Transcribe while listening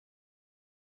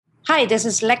Hi, this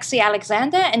is Lexi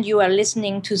Alexander, and you are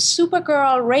listening to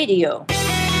Supergirl Radio.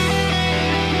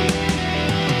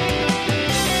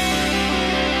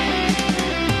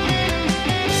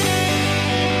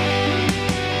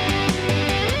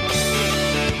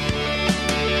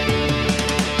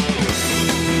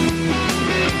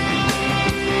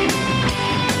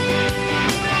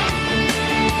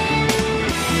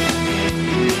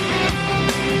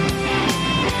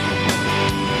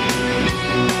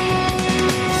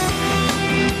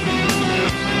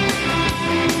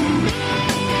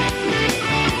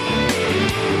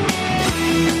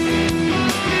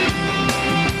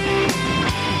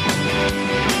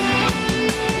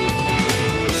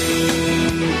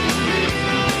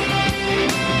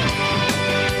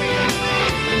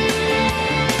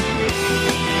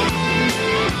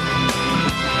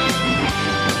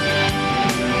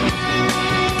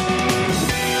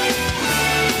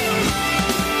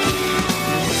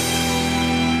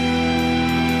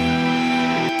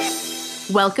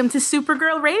 Welcome to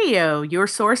Supergirl Radio, your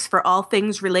source for all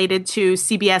things related to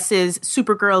CBS's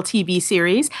Supergirl TV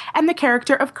series and the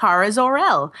character of Kara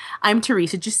Zor-El. I'm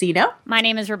Teresa Giussino. My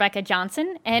name is Rebecca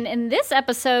Johnson, and in this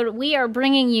episode, we are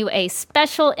bringing you a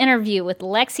special interview with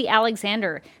Lexi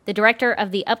Alexander, the director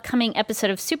of the upcoming episode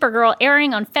of Supergirl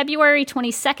airing on February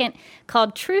 22nd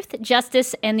called Truth,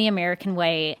 Justice, and the American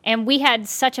Way. And we had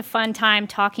such a fun time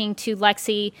talking to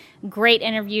Lexi. Great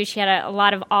interview. She had a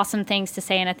lot of awesome things to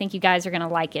say, and I think you guys are going to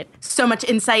like it. So much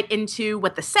insight into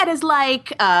what the set is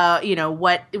like,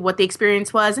 what the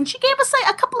experience was, and she gave us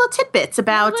a couple of tidbits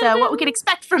about what we could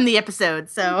expect from the episode.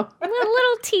 So a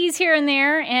little tease here and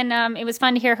there, and it was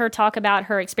fun to hear her talk about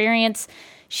her experience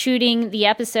shooting the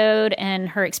episode and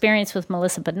her experience with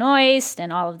Melissa Benoist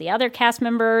and all of the other cast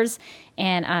members.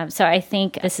 And so I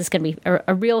think this is going to be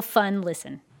a real fun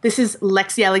listen. This is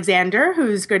Lexi Alexander,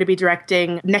 who's going to be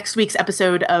directing next week's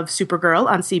episode of Supergirl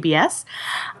on CBS.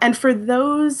 And for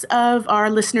those of our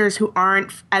listeners who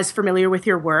aren't as familiar with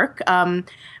your work,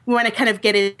 we want to kind of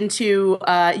get into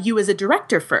you as a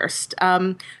director first.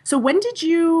 So when did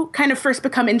you kind of first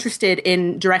become interested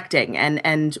in directing,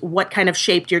 and what kind of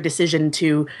shaped your decision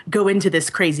to go into this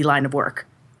crazy line of work?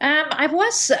 I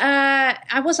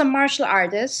was a martial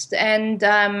artist and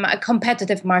a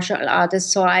competitive martial artist.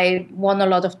 So I won a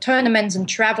lot of tournaments and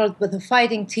traveled with a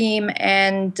fighting team.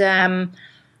 And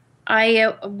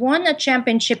I won a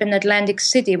championship in Atlantic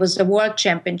City. It was the World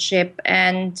Championship.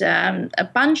 And a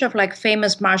bunch of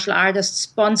famous martial artists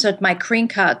sponsored my green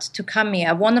card to come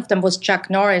here. One of them was Chuck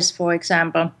Norris, for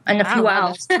example, and a few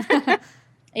others.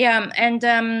 Yeah. And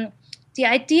the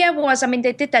idea was,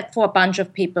 they did that for a bunch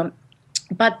of people.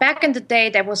 But back in the day,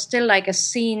 there was still a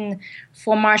scene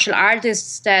for martial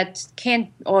artists that can't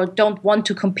or don't want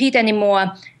to compete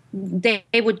anymore. They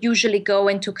would usually go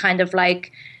into kind of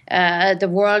the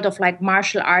world of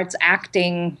martial arts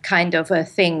acting kind of a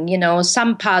thing,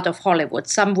 some part of Hollywood.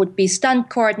 Some would be stunt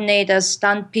coordinators,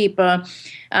 stunt people.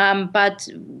 But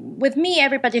with me,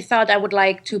 everybody thought I would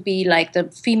like to be the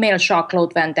female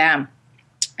Jean-Claude Van Damme.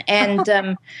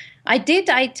 And I did.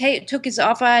 I took his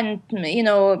offer and,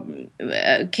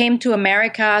 came to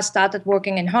America, started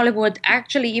working in Hollywood,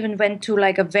 actually even went to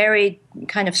a very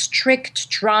kind of strict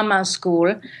drama school.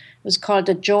 It was called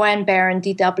the Joanne Baron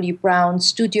D.W. Brown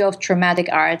Studio of Dramatic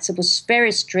Arts. It was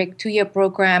very strict, 2-year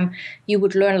program. You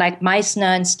would learn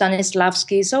Meisner and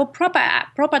Stanislavski, so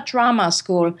proper drama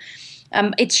school.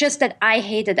 It's just that I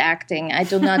hated acting. I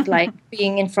do not like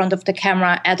being in front of the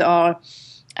camera at all.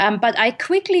 But I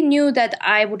quickly knew that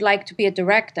I would like to be a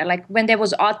director. When there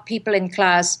was odd people in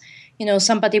class,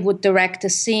 somebody would direct a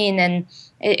scene and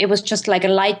it was just a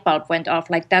light bulb went off.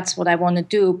 That's what I want to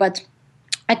do. But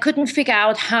I couldn't figure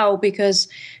out how because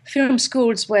film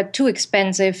schools were too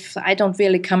expensive. I don't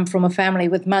really come from a family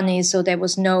with money, so there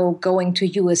was no going to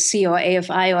USC or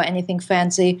AFI or anything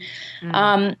fancy.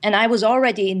 And I was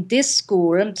already in this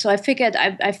school, so I figured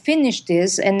I finished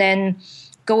this and then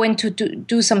go into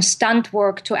do some stunt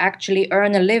work to actually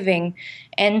earn a living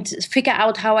and figure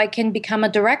out how I can become a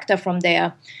director from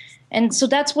there. And so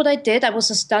that's what I did. I was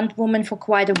a stunt woman for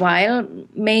quite a while,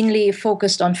 mainly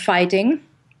focused on fighting.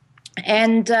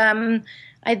 And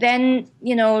I then,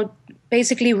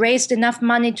 basically raised enough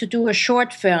money to do a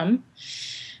short film,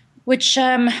 which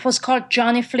was called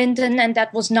Johnny Flinton, and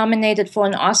that was nominated for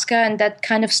an Oscar, and that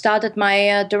kind of started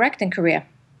my directing career.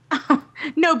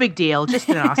 No big deal, just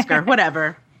an Oscar,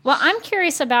 whatever. Well, I'm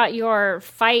curious about your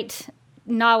fight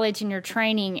knowledge and your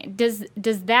training. Does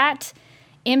that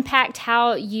impact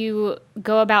how you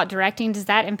go about directing? Does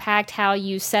that impact how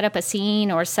you set up a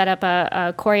scene or set up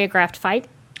a choreographed fight?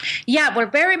 Yeah, well,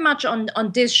 very much on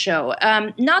this show.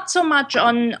 Not so much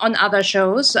on other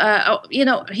shows.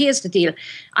 Here's the deal.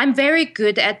 I'm very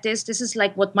good at this. This is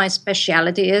like what my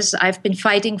specialty is. I've been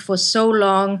fighting for so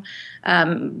long,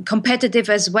 competitive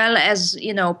as well as,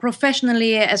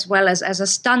 professionally, as well as a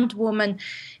stunt woman.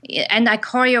 And I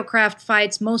choreographed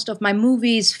fights. Most of my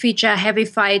movies feature heavy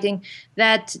fighting.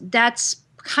 That's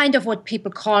kind of what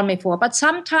people call me for. But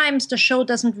sometimes the show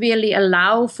doesn't really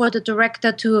allow for the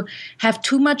director to have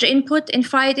too much input in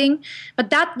fighting.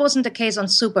 But that wasn't the case on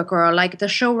Supergirl. Like the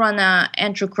showrunner,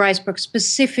 Andrew Kreisberg,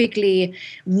 specifically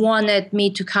wanted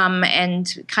me to come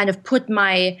and kind of put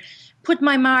my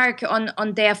mark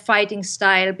on their fighting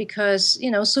style because,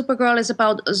 Supergirl is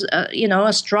about,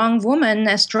 a strong woman,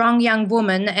 a strong young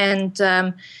woman. And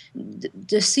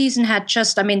the season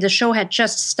the show had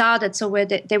just started. So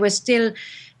they were still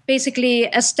basically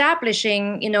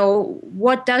establishing,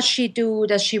 what does she do?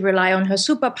 Does she rely on her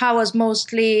superpowers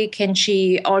mostly? Can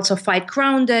she also fight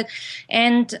grounded?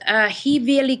 And he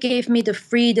really gave me the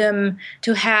freedom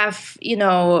to have,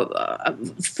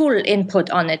 full input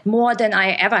on it, more than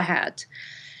I ever had.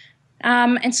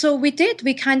 And so we did.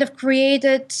 We kind of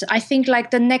created, I think,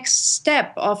 like the next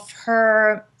step of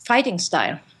her fighting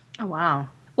style. Oh, wow.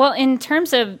 Well, in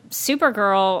terms of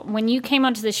Supergirl, when you came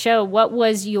onto the show, what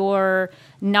was your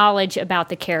knowledge about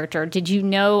the character? Did you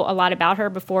know a lot about her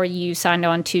before you signed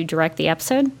on to direct the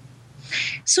episode?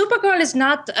 Supergirl is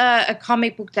not a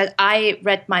comic book that I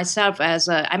read myself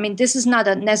this is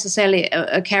not necessarily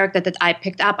a character that I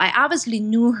picked up. I obviously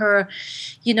knew her,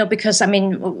 because,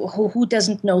 who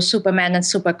doesn't know Superman and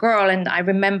Supergirl? And I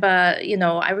remember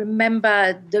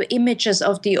the images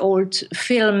of the old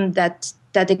film that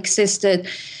existed.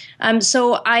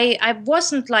 So I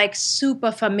wasn't like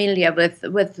super familiar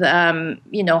with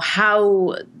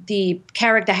how the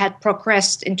character had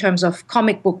progressed in terms of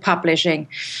comic book publishing.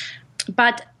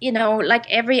 But, like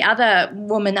every other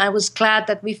woman, I was glad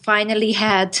that we finally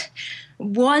had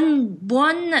one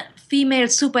female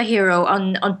superhero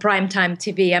on primetime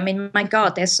TV. My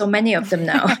God, there's so many of them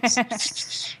now.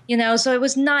 So it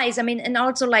was nice. And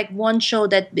also like one show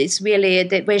that is really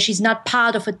where she's not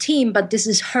part of a team, but this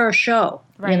is her show,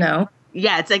 right.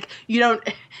 Yeah, it's like you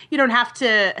don't have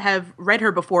to have read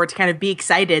her before to kind of be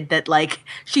excited that like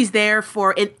she's there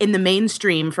for in the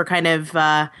mainstream for kind of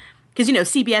because,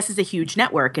 CBS is a huge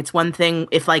network. It's one thing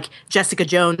if, like, Jessica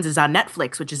Jones is on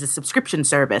Netflix, which is a subscription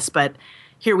service. But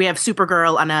here we have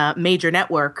Supergirl on a major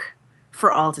network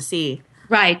for all to see.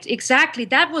 Right, exactly.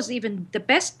 That was even the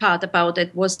best part about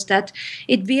it, was that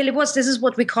it really was. This is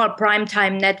what we call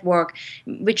primetime network,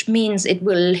 which means it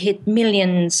will hit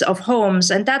millions of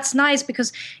homes. And that's nice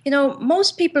because,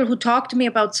 most people who talk to me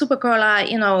about Supergirl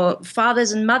are,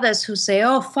 fathers and mothers who say,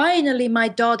 oh, finally my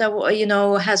daughter,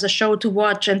 has a show to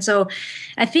watch. And so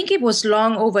I think it was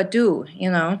long overdue,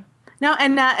 No,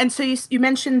 and so you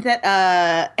mentioned that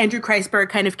Andrew Kreisberg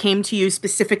kind of came to you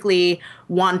specifically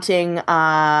wanting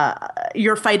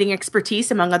your fighting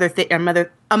expertise, among other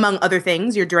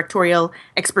things, your directorial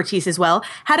expertise as well.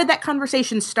 How did that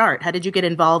conversation start? How did you get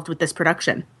involved with this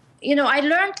production? I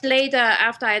learned later,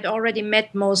 after I had already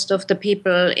met most of the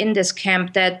people in this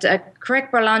camp, that Greg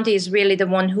Berlanti is really the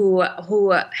one who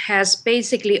has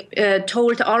basically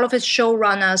told all of his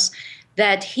showrunners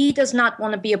that he does not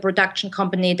want to be a production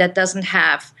company that doesn't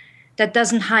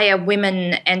hire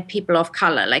women and people of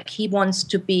color. Like he wants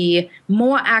to be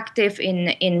more active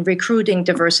in recruiting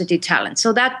diversity talent.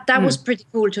 So that was pretty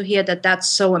cool to hear that that's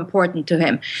so important to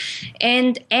him.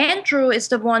 And Andrew is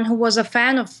the one who was a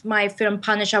fan of my film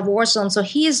Punisher Warzone. So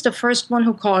he is the first one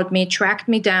who called me, tracked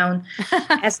me down,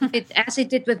 as he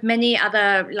did with many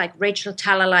other, like Rachel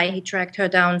Talalay. He tracked her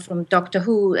down from Doctor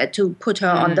Who to put her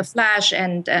on The Flash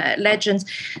and Legends.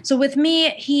 So with me,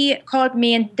 he called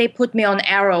me and they put me on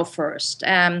Arrow first.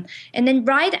 And then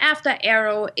right after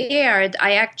Arrow aired,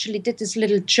 I actually did this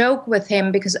little joke with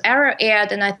him because Arrow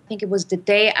aired, and I think it was the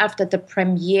day after the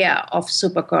premiere of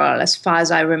Supergirl, as far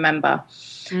as I remember.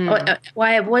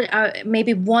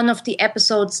 Maybe one of the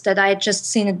episodes that I had just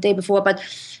seen the day before, but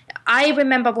I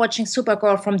remember watching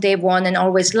Supergirl from day one and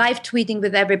always live tweeting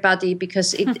with everybody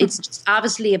because it's just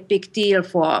obviously a big deal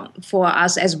for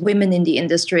us as women in the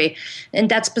industry. And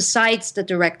that's besides the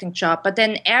directing job. But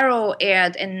then Arrow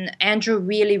aired and Andrew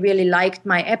really, really liked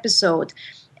my episode.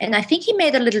 And I think he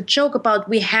made a little joke about,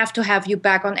 we have to have you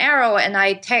back on Arrow. And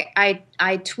I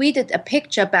tweeted a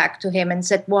picture back to him and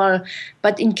said, well,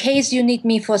 but in case you need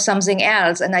me for something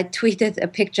else. And I tweeted a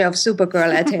picture of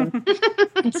Supergirl at him.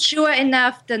 And sure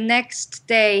enough, the next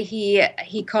day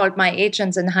he called my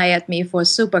agents and hired me for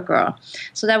Supergirl.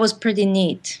 So that was pretty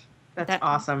neat. That's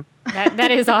awesome. That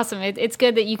is awesome. It's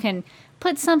good that you can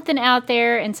put something out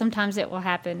there, and sometimes it will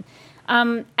happen.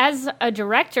 As a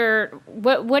director,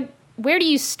 where do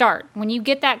you start when you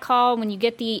get that call, when you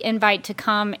get the invite to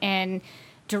come and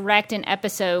direct an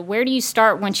episode? Where do you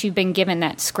start once you've been given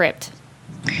that script?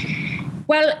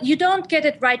 Well, you don't get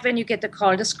it right when you get the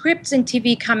call. The scripts in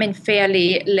TV come in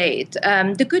fairly late.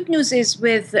 The good news is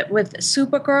with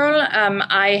Supergirl,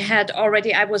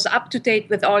 I was up to date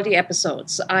with all the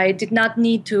episodes. I did not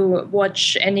need to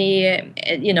watch any,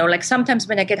 like sometimes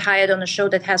when I get hired on a show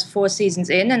that has 4 seasons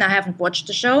in and I haven't watched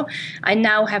the show, I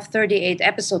now have 38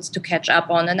 episodes to catch up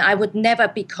on. And I would never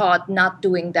be caught not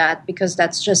doing that because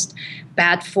that's just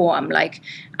bad form. Like,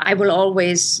 I will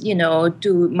always,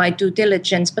 do my due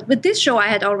diligence. But with this show, I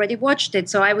had already watched it.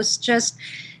 So I was just,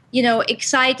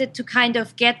 excited to kind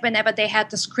of get whenever they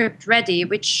had the script ready,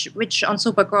 which on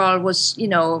Supergirl was,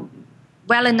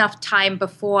 well enough time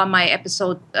before my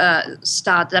episode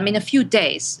started. I mean, a few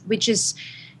days, which is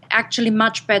actually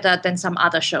much better than some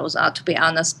other shows are, to be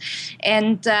honest.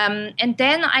 And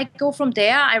then I go from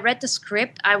there. I read the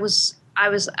script. I was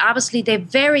obviously, they're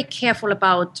very careful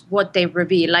about what they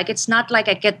reveal. Like, it's not like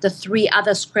I get the 3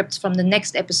 other scripts from the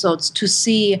next episodes to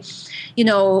see,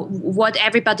 what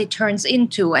everybody turns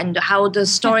into and how the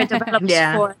story develops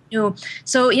for new.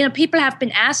 So, people have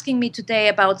been asking me today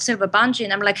about Silver Bungee,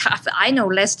 and I'm like, I know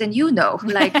less than you know.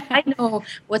 Like, I know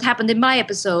what happened in my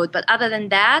episode, but other than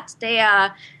that, they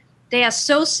are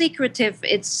so secretive,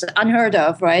 it's unheard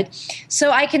of, right?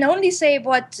 So I can only say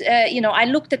what, I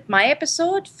looked at my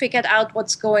episode, figured out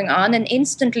what's going on, and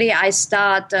instantly I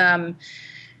start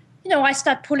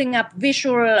pulling up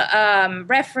visual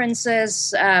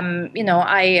references.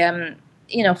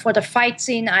 For the fight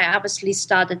scene, I obviously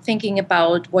started thinking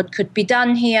about what could be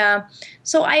done here.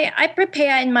 So I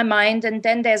prepare in my mind, and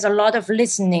then there's a lot of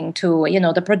listening to,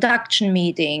 the production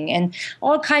meeting and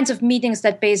all kinds of meetings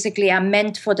that basically are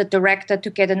meant for the director to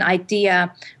get an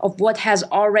idea of what has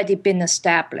already been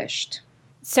established.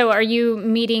 So are you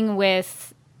meeting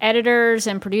with editors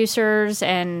and producers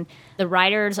and the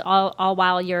writers all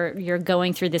while you're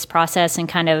going through this process, and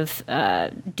kind of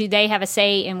do they have a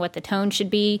say in what the tone should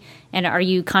be, and are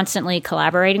you constantly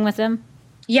collaborating with them?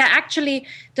 Yeah, actually,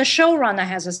 the showrunner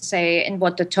has a say in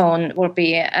what the tone will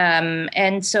be,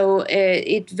 and so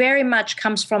it very much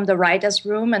comes from the writers'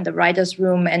 room, and the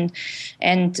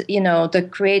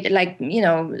creative,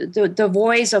 the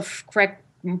voice of Craig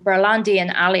Berlanti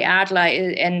and Ali Adler,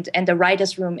 and the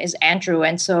writers' room is Andrew.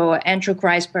 And so Andrew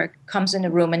Kreisberg comes in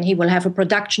the room, and he will have a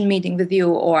production meeting with you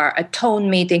or a tone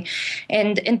meeting.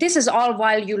 And this is all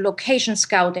while you're location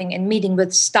scouting and meeting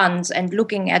with stunts and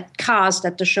looking at cast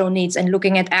that the show needs and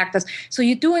looking at actors. So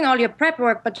you're doing all your prep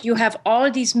work, but you have all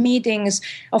these meetings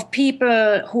of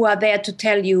people who are there to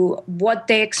tell you what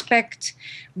they expect,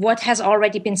 what has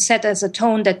already been set as a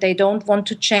tone that they don't want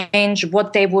to change,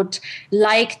 what they would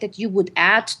like that you would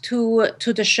add to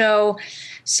the show.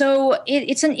 So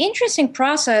it's an interesting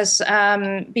process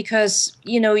because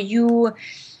you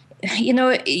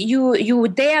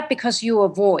there because you're a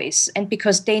voice and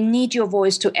because they need your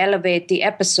voice to elevate the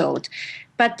episode.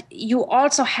 But you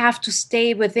also have to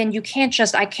stay within.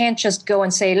 I can't just go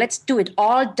and say, let's do it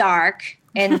all dark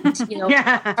and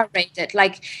rated.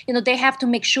 Like, they have to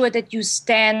make sure that you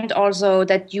stand also,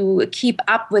 that you keep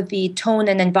up with the tone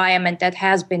and environment that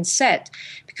has been set,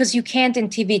 because you can't in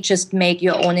TV just make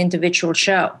your own individual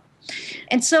show.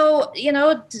 And so,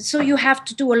 so you have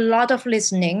to do a lot of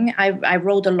listening. I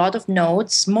wrote a lot of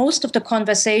notes. Most of the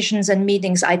conversations and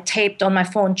meetings I taped on my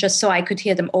phone just so I could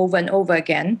hear them over and over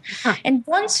again. Huh. And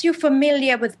once you're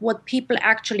familiar with what people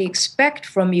actually expect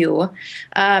from you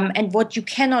and what you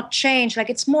cannot change, like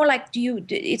it's more like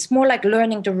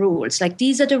learning the rules. Like,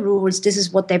 these are the rules. This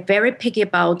is what they're very picky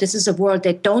about. This is a world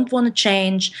they don't want to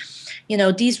change.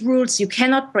 These rules you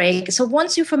cannot break. So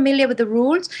once you're familiar with the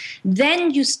rules,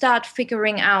 then you start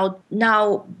figuring out,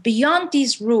 now, beyond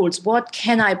these rules, what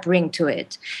can I bring to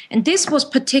it? And this was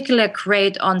particularly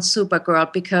great on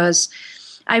Supergirl, because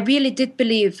I really did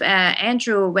believe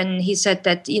Andrew when he said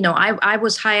that, I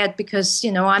was hired because,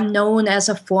 I'm known as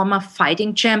a former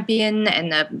fighting champion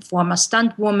and a former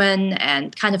stunt woman,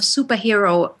 and kind of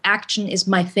superhero action is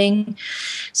my thing.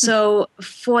 So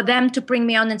for them to bring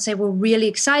me on and say, we're really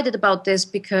excited about this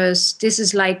because this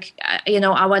is like,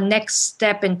 our next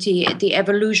step into the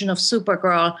evolution of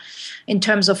Supergirl in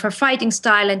terms of her fighting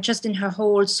style and just in her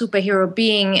whole superhero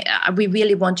being, we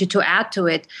really want you to add to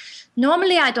it.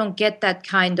 Normally, I don't get that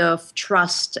kind of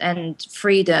trust and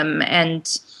freedom and,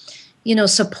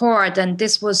 support. And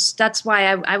that's why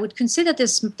I would consider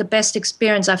this the best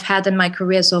experience I've had in my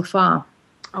career so far.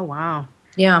 Oh, wow.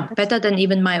 Yeah, better than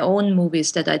even my own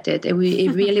movies that I did. It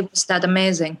really was that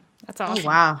amazing. That's awesome. Oh,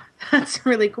 wow. That's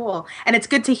really cool. And it's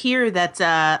good to hear that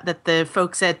that the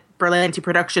folks at Berlanti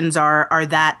Productions are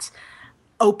that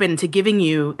open to giving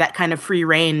you that kind of free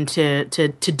rein to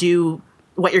do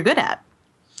what you're good at.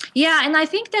 Yeah, and I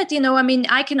think that, I mean,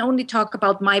 I can only talk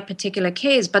about my particular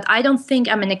case, but I don't think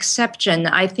I'm an exception.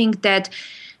 I think that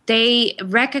they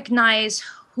recognize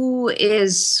who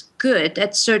is good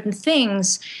at certain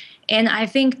things. And I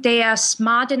think they are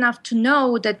smart enough to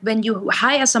know that when you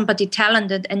hire somebody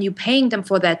talented and you're paying them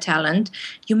for their talent,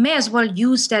 you may as well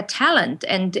use their talent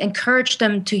and encourage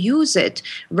them to use it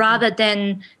rather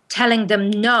than telling them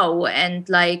no and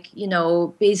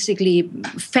basically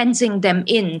fencing them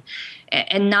in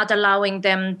and not allowing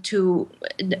them to,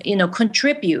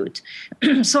 contribute.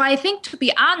 So I think, to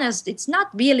be honest, it's not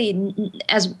really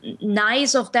as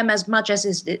nice of them as much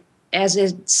as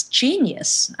it's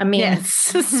genius. I mean, yes,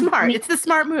 smart. It's the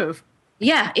smart move.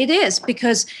 Yeah, it is,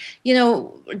 because,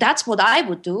 that's what I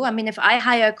would do. I mean, if I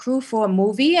hire a crew for a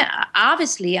movie,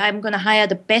 obviously I'm going to hire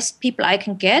the best people I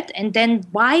can get. And then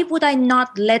why would I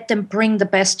not let them bring the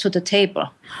best to the table?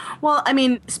 Well, I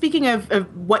mean, speaking of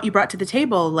what you brought to the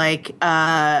table, like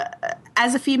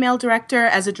as a female director,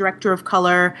 as a director of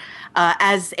color,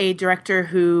 as a director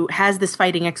who has this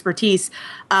fighting expertise,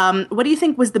 what do you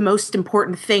think was the most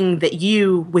important thing that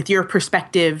you, with your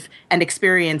perspective and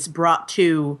experience, brought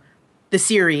to the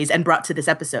series and brought to this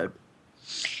episode?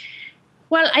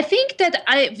 Well, I think that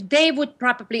they would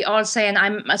probably all say, and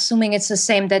I'm assuming it's the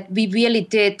same, that we really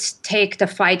did take the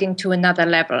fighting to another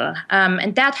level.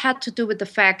 And that had to do with the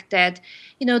fact that,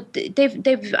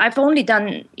 I've only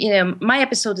done, my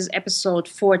episode is episode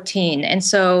 14. And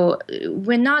so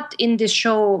we're not in this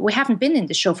show, we haven't been in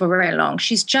the show for very long.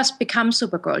 She's just become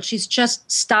Supergirl. She's just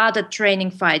started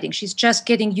training fighting. She's just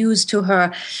getting used to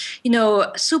her,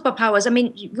 superpowers. I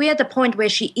mean, we're at the point where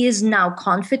she is now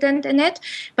confident in it.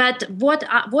 But what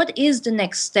is the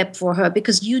next step for her?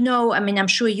 Because, I'm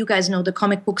sure you guys know the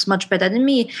comic books much better than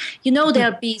me.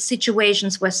 There'll be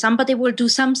situations where somebody will do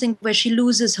something where she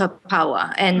loses her power.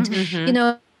 And,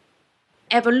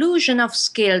 evolution of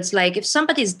skills, like if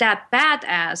somebody's that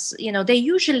badass, they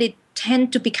usually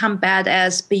tend to become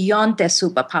badass beyond their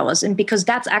superpowers. And because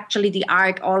that's actually the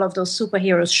arc all of those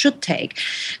superheroes should take,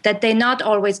 that they're not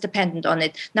always dependent on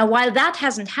it. Now, while that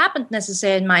hasn't happened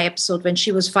necessarily in my episode when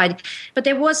she was fighting, but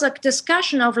there was a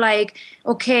discussion of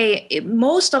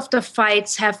most of the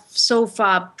fights have so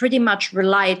far pretty much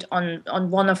relied on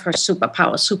one of her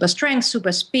superpowers, super strength,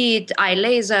 super speed, eye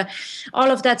laser, all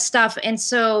of that stuff. And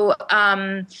so,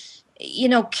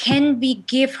 can we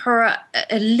give her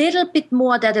a little bit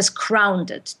more that is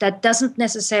grounded, that doesn't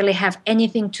necessarily have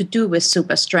anything to do with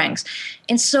super strength?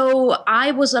 And so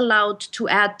I was allowed to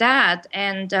add that.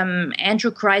 And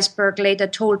Andrew Kreisberg later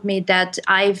told me that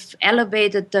I've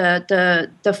elevated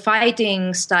the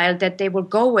fighting style that they will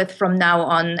go with from now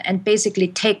on and basically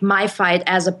take my fight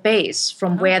as a base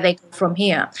from where they go from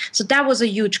here. So that was a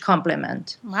huge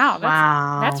compliment. Wow.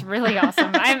 That's really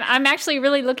awesome. I'm actually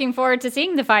really looking forward to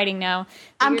seeing the fighting now.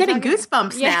 I'm getting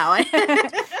goosebumps now.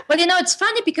 Well, it's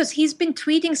funny because he's been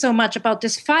tweeting so much about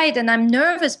this fight, and I'm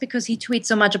nervous because he tweets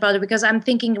so much about it, because I'm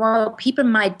thinking, well, people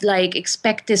might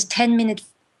expect this 10-minute.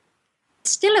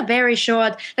 Still a very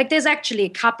short, there's actually a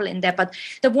couple in there, but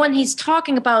the one he's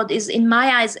talking about is, in my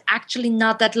eyes, actually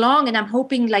not that long, and I'm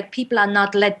hoping people are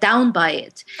not let down by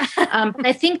it. But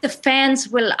I think the fans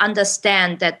will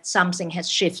understand that something has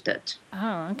shifted.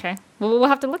 Oh, okay. Well, we'll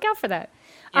have to look out for that.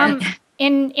 Yeah.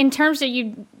 In terms of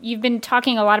you've been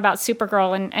talking a lot about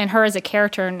Supergirl and her as a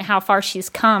character and how far she's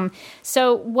come.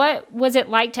 So what was it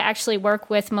like to actually work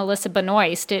with Melissa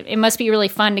Benoist? It must be really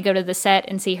fun to go to the set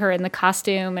and see her in the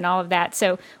costume and all of that.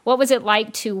 So what was it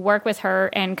like to work with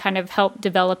her and kind of help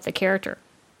develop the character?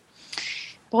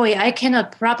 Boy, I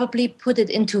cannot probably put it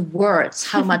into words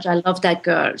how much I love that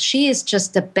girl. She is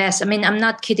just the best. I mean, I'm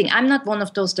not kidding. I'm not one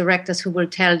of those directors who will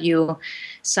tell you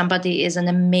somebody is an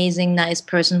amazing, nice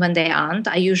person when they aren't.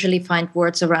 I usually find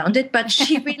words around it, but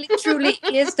she really, truly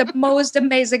is the most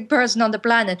amazing person on the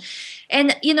planet.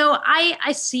 And,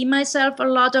 I see myself a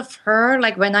lot of her,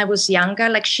 when I was younger,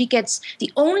 she gets,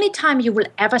 the only time you will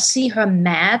ever see her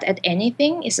mad at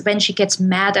anything is when she gets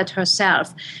mad at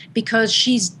herself, because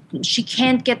she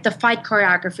can't get the fight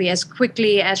choreography as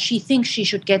quickly as she thinks she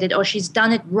should get it, or she's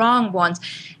done it wrong once.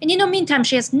 And, meantime,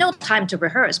 she has no time to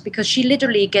rehearse, because she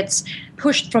literally gets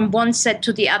pushed from one set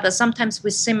to the other, sometimes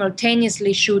with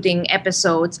simultaneously shooting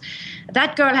episodes.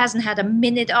 That girl hasn't had a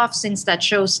minute off since that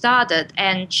show started,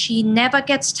 and she never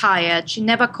gets tired. She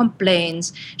never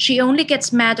complains. She only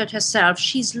gets mad at herself.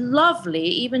 She's lovely,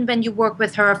 even when you work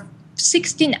with her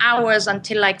 16 hours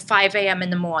until 5 a.m. in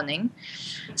the morning.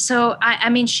 So, I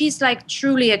mean, she's like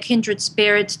truly a kindred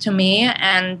spirit to me.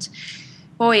 And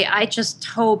boy, I just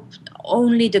hope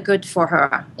only the good for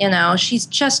her. You know, she's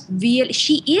just really,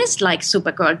 she is like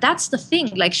Supergirl. That's the thing.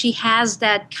 Like, she has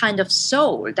that kind of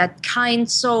soul, that kind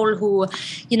soul who,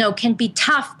 you know, can be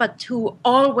tough, but who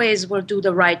always will do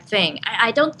the right thing.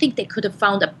 I don't think they could have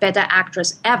found a better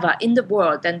actress ever in the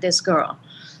world than this girl.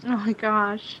 Oh my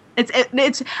gosh.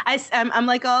 I'm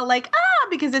like all like,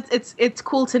 because it's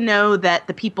cool to know that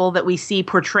the people that we see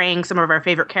portraying some of our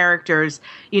favorite characters,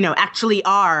 you know, actually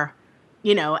are,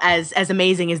 you know, as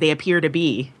amazing as they appear to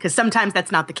be, because sometimes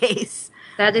that's not the case.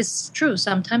 That is true.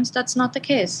 Sometimes that's not the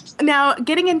case. Now,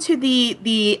 getting into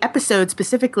the episode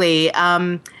specifically,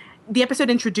 the episode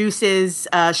introduces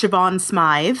Siobhan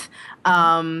Smythe,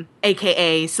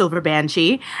 a.k.a. Silver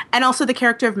Banshee, and also the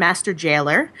character of Master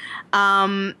Jailer.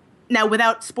 Now,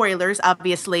 without spoilers,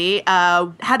 obviously,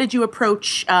 how did you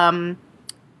approach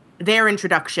their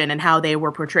introduction and how they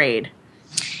were portrayed?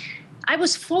 I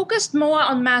was focused more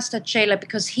on Master Jailer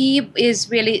because he is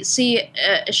really,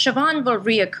 Siobhan will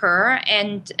reoccur,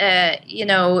 and you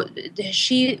know,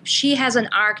 she has an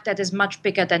arc that is much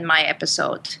bigger than my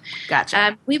episode.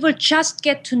 Gotcha. We will just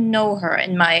get to know her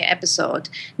in my episode.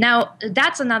 Now,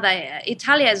 that's another.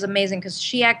 Italia is amazing because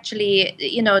she actually,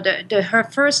 you know, her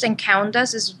first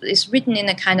encounters is written in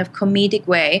a kind of comedic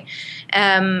way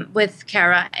with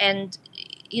Kara. And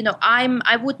you know,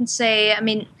 I wouldn't say, I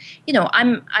mean, you know,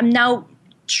 I'm now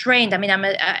trained. I mean,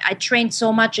 I trained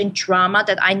so much in drama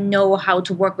that I know how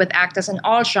to work with actors in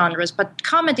all genres, but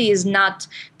comedy is not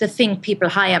the thing people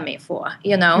hire me for,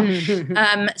 you know?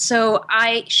 So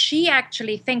she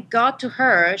actually, thank God to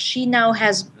her, she now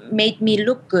has made me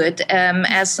look good,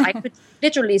 as I could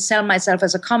literally sell myself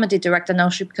as a comedy director now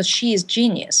because she is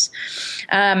genius.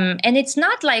 And it's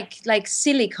not like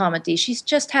silly comedy. She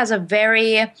just has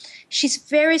she's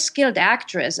very skilled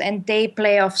actress, and they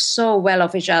play off so well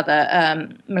of each other,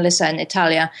 Melissa and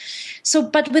Italia. So,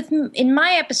 but in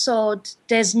my episode,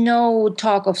 there's no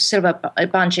talk of Silver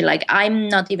Banshee. Like, I'm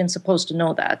not even supposed to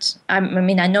know that. I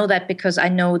mean, I know that because I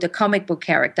know the comic book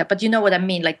character, but you know what I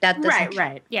mean? Like, that doesn't,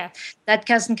 right. Yeah. That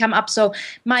doesn't come up. So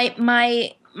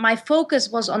my focus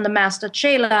was on the Master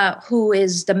Jailer, who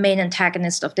is the main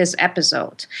antagonist of this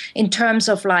episode, in terms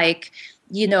of, like,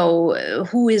 you know,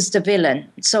 who is the villain.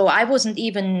 So I wasn't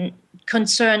even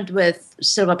concerned with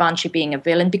Silver Banshee being a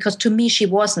villain, because to me she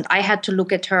wasn't. I had to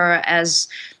look at her as,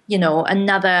 you know,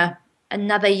 another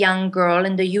young girl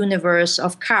in the universe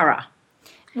of Kara.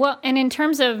 Well, and in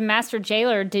terms of Master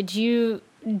Jailer, did you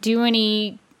do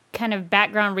any kind of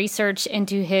background research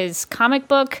into his comic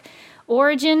book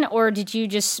origin, or did you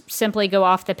just simply go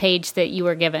off the page that you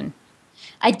were given?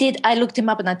 I did. I looked him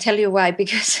up, and I'll tell you why.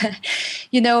 Because,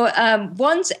 you know,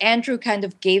 once Andrew kind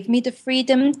of gave me the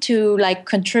freedom to, like,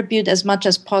 contribute as much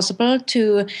as possible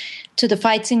to the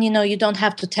fight scene, you know, you don't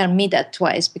have to tell me that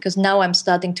twice, because now I'm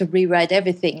starting to rewrite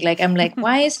everything. Like, I'm like,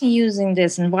 why is he using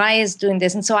this, and why is doing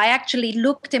this? And so I actually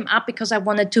looked him up because I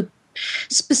wanted to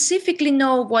specifically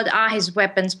know what are his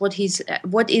weapons, what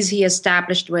is he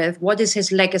established with, what is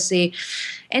his legacy.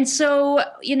 And so,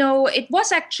 you know, it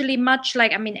was actually much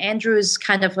like, I mean, Andrew is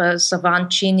kind of a savant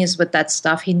genius with that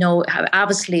stuff. He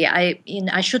obviously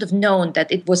I should have known that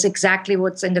it was exactly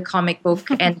what's in the comic book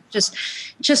and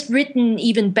just written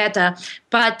even better.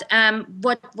 But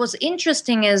what was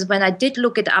interesting is when I did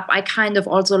look it up, I kind of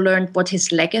also learned what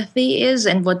his legacy is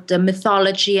and what the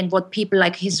mythology and what people,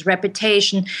 like, his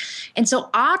reputation. And so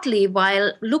oddly,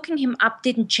 while looking him up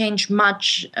didn't change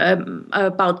much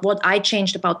about what I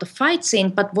changed about the fight scene,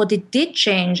 but what it did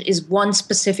change is one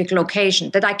specific location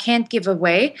that I can't give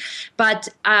away. But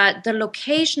the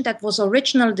location that was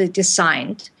originally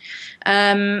designed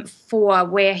for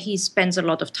where he spends a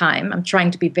lot of time. I'm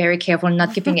trying to be very careful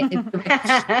not giving it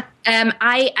away.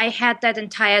 I had that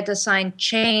entire design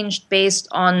changed based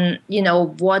on, you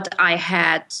know, what I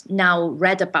had now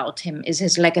read about him is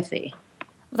his legacy.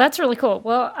 Well, that's really cool.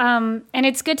 Well, and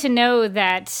it's good to know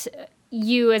that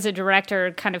you as a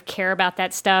director kind of care about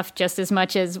that stuff just as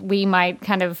much as we might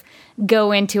kind of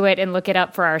go into it and look it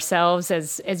up for ourselves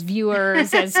as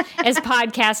viewers, as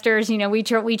podcasters. You know,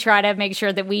 we try to make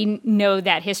sure that we know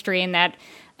that history and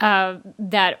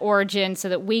that origin so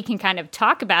that we can kind of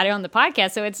talk about it on the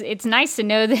podcast. So it's nice to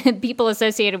know that people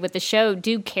associated with the show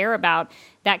do care about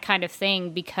that kind of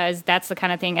thing, because that's the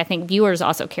kind of thing I think viewers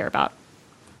also care about.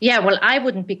 Yeah, well, I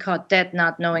wouldn't be caught dead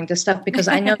not knowing the stuff, because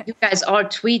I know you guys are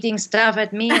tweeting stuff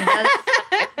at me.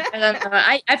 And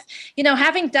I've, you know,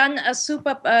 having done a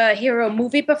superhero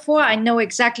movie before, I know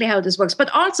exactly how this works. But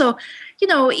also, you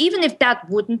know, even if that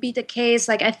wouldn't be the case,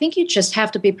 like, I think you just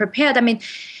have to be prepared. I mean,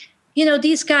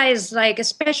 these guys, like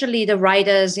especially the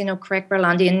writers, Craig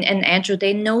Berlanti and Andrew,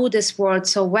 they know this world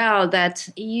so well that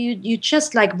you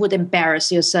just like would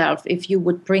embarrass yourself if you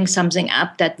would bring something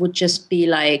up that would just be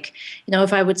like,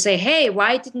 if I would say, hey,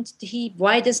 why doesn't he,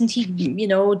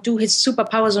 do his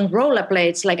superpowers on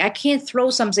rollerblades? Like I can't throw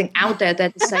something out there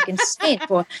that is like insane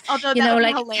for, although that would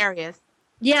be hilarious.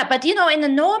 Yeah, but in a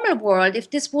normal world,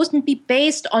 if this wouldn't be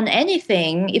based on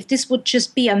anything, if this would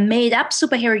just be a made-up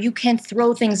superhero, you can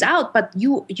throw things out. But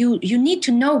you need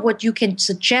to know what you can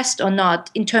suggest or not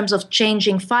in terms of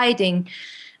changing fighting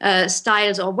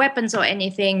styles or weapons or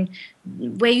anything,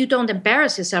 where you don't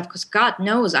embarrass yourself. Because God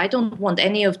knows, I don't want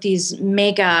any of these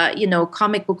mega,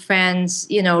 comic book fans,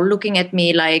 looking at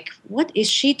me like, what is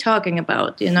she talking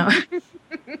about?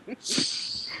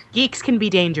 Geeks can be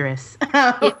dangerous.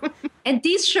 Yeah. And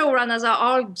these showrunners are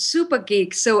all super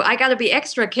geeks, so I got to be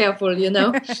extra careful,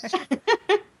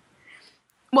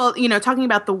 Well, talking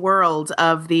about the world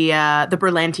of the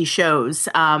Berlanti shows,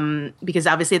 because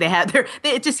obviously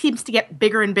it just seems to get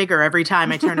bigger and bigger every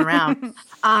time I turn around.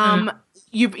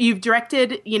 You've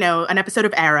directed, an episode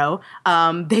of Arrow.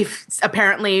 They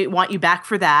apparently want you back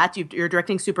for that. You're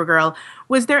directing Supergirl.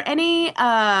 Was there any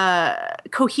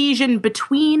cohesion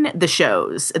between the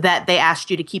shows that they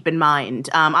asked you to keep in mind?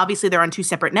 Obviously, they're on two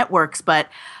separate networks, but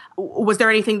was there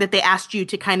anything that they asked you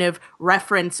to kind of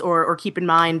reference or keep in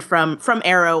mind from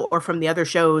Arrow or from the other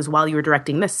shows while you were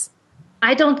directing this?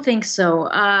 I don't think so.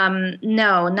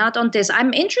 No, not on this.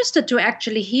 I'm interested to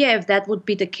actually hear if that would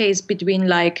be the case between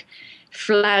like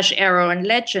Flash, Arrow, and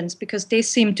Legends, because they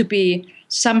seem to be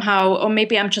somehow, or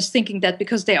maybe I'm just thinking that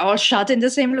because they all shot in the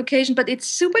same location, but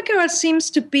Supergirl seems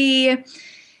to be,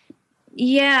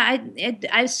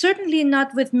 I certainly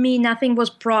not with me. Nothing was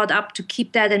brought up to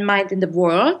keep that in mind in the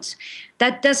world.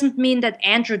 That doesn't mean that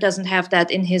Andrew doesn't have that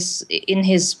in his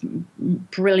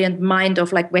brilliant mind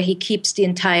of like where he keeps the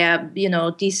entire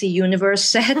DC universe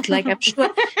set. Like I'm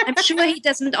sure he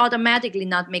doesn't automatically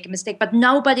not make a mistake. But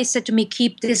nobody said to me,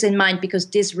 keep this in mind because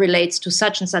this relates to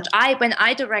such and such. When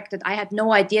I directed, I had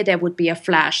no idea there would be a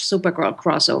Flash Supergirl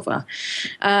crossover.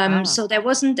 So there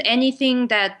wasn't anything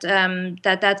that and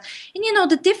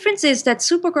the difference is that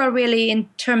Supergirl really, in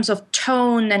terms of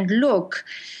tone and look,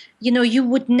 you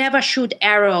would never shoot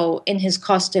Arrow in his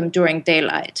costume during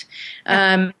daylight.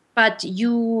 But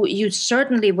you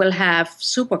certainly will have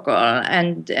Supergirl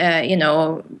and,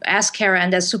 as Kara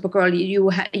and as Supergirl,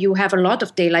 you have a lot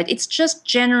of daylight. It's just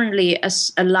generally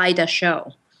a lighter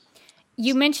show.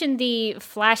 You mentioned the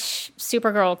Flash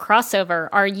Supergirl crossover.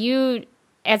 Are you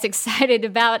as excited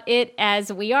about it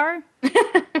as we are?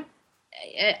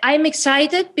 I'm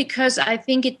excited because I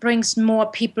think it brings more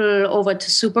people over to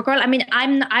Supergirl. I mean,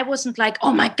 I wasn't like,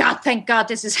 oh my God, thank God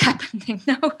this is happening.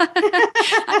 No,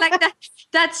 I'm like that.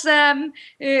 That's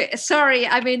sorry.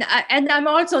 I mean, and I'm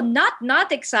also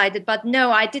not excited, but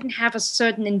no, I didn't have a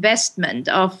certain investment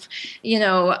of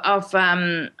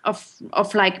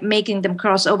like making them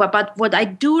cross over. But what I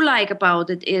do like about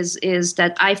it is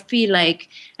that I feel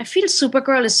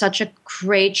Supergirl is such a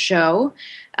great show.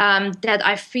 That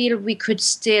I feel we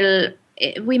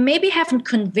maybe haven't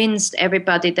convinced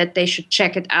everybody that they should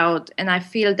check it out. And I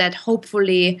feel that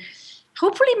hopefully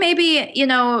maybe,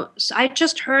 I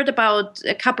just heard about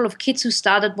a couple of kids who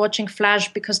started watching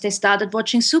Flash because they started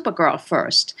watching Supergirl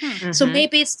first. Mm-hmm. So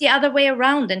maybe it's the other way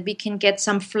around and we can get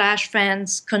some Flash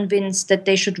fans convinced that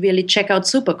they should really check out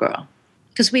Supergirl.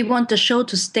 Because we want the show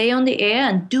to stay on the air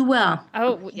and do well.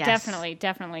 Oh, yes.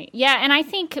 Definitely. Yeah, and I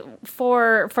think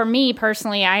for me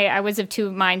personally, I was of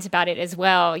two minds about it as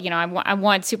well. I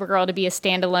want Supergirl to be a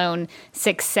standalone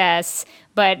success,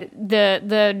 but the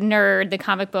nerd, the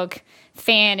comic book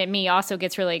fan in me also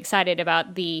gets really excited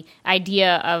about the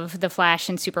idea of the Flash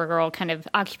and Supergirl kind of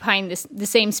occupying the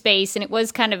same space. And it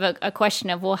was kind of a question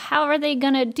of, well, how are they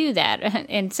going to do that?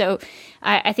 And so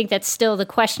I think that's still the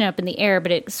question up in the air,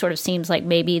 but it sort of seems like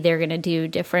maybe they're going to do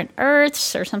different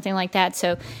Earths or something like that.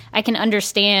 So I can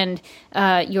understand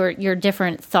your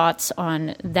different thoughts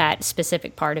on that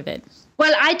specific part of it.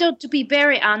 Well, to be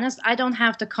very honest, I don't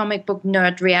have the comic book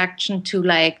nerd reaction to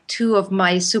like two of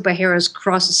my superheroes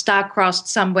star-crossed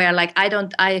somewhere. Like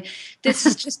this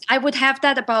is just, I would have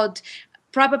that about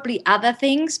probably other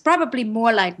things, probably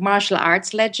more like martial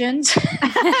arts legends.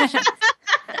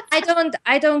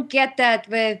 I don't get that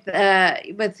with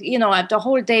the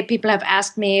whole day people have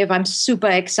asked me if I'm super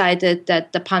excited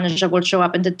that the Punisher will show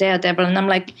up in the Daredevil, and I'm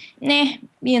like, nah,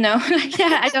 like,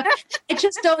 yeah, I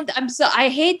just don't. I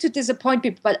hate to disappoint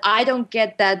people, but I don't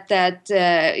get that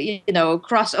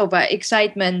crossover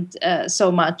excitement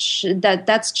so much.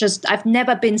 That's just, I've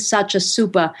never been such a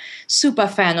super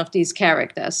fan of these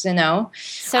characters,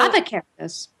 so other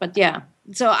characters, but yeah.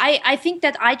 So I think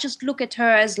that I just look at her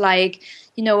as like,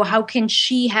 how can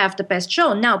she have the best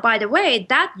show? Now, by the way,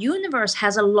 that universe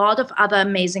has a lot of other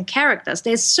amazing characters.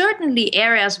 There's certainly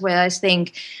areas where I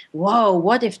think, whoa,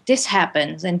 what if this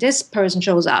happens and this person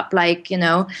shows up? Like,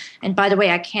 and by the way,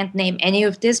 I can't name any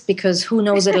of this because who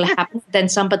knows it'll happen. Then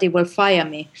somebody will fire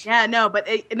me. Yeah, no, but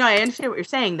I understand what you're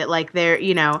saying, that like they're,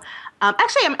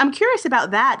 actually, I'm curious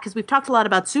about that because we've talked a lot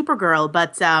about Supergirl,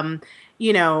 but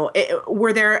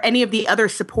were there any of the other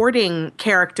supporting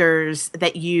characters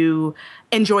that you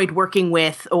enjoyed working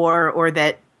with, or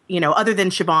that, other than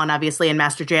Siobhan, obviously, and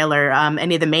Master Jailer,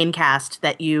 any of the main cast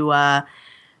that you got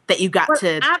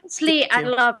to? Obviously, I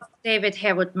love David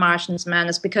Harewood, Martian's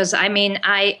Manus, because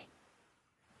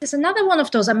there's another one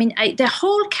of those. The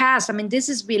whole cast, this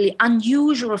is really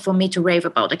unusual for me to rave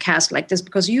about a cast like this,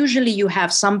 because usually you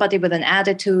have somebody with an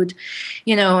attitude,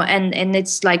 and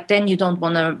it's like, then you don't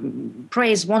want to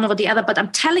praise one over the other. But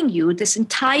I'm telling you, this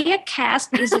entire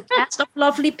cast is a cast of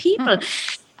lovely people.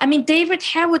 David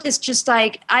Harewood is just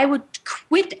like, I would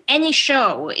quit any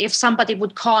show if somebody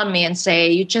would call me and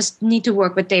say, you just need to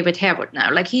work with David Harewood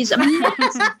now. Like, he's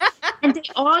amazing. And they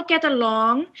all get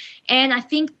along. And I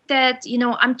think that,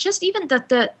 I'm just even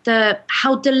the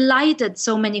how delighted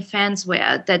so many fans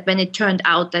were that when it turned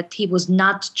out that he was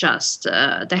not just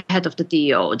the head of the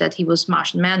DEO, that he was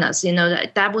Martian Manus,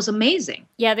 that was amazing.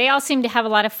 Yeah, they all seem to have a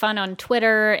lot of fun on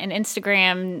Twitter and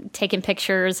Instagram, taking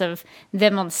pictures of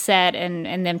them on set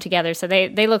and them together. So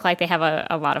they look like they have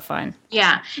a lot of fun.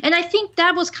 Yeah. And I think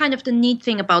that was kind of the neat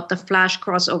thing about the Flash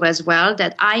crossover as well,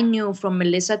 that I knew from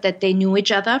Melissa that they knew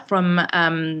each other from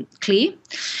Clee.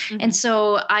 Mm-hmm. And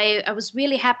so I was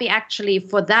really happy actually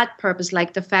for that purpose,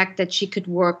 like the fact that she could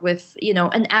work with,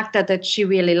 an actor that she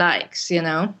really likes,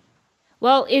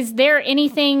 Well, is there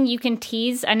anything you can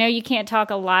tease? I know you can't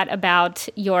talk a lot about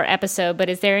your episode, but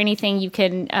is there anything you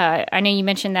can, I know you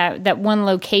mentioned that one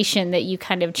location that you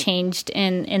kind of changed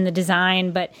in the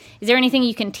design, but is there anything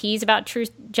you can tease about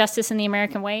Truth, Justice, and the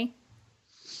American Way?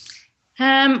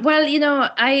 Well,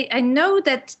 I know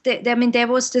that there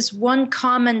was this one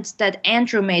comment that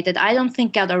Andrew made that I don't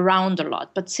think got around a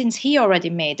lot, but since he already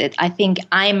made it, I think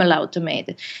I'm allowed to make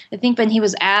it. I think when he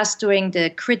was asked during the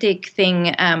critic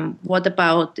thing, what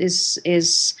about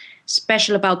is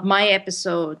special about my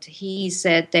episode, he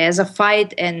said there's a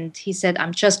fight, and he said,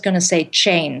 I'm just going to say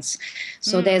chains.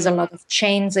 So there's a lot of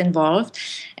chains involved.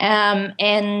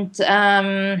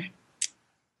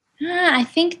 I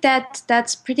think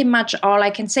that's pretty much all I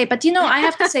can say. But I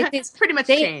have to say this: pretty much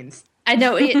chains. I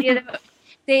know.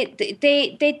 They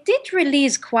did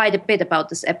release quite a bit about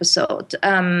this episode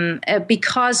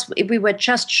because we were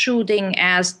just shooting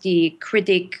as the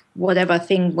critic whatever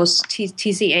thing was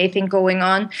TCA thing going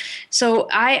on. So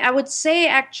I would say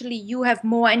actually you have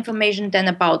more information than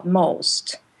about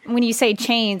most. When you say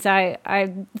chains, I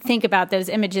think about those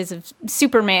images of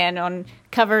Superman on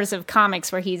covers of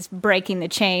comics where he's breaking the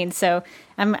chain. So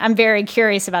I'm very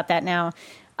curious about that now.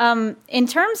 In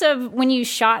terms of when you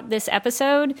shot this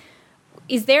episode,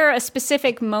 is there a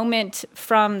specific moment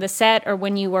from the set or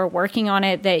when you were working on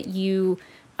it that you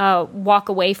walk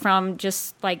away from,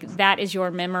 just like that is your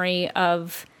memory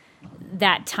of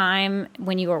that time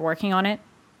when you were working on it?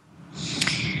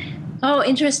 Oh,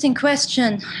 interesting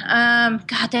question.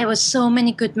 God, there were so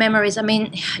many good memories.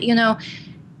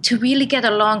 To really get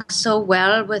along so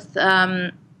well with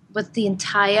the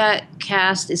entire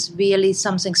cast is really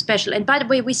something special. And by the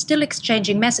way, we're still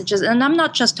exchanging messages. And I'm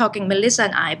not just talking Melissa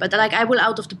and I, but like I will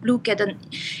out of the blue get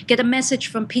a message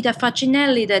from Peter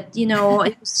Facinelli that,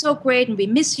 it was so great and we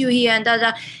miss you here and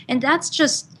da. And that's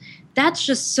just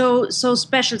so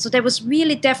special. So there was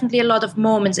really definitely a lot of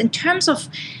moments. In terms of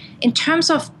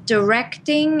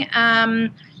directing,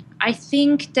 I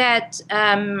think that,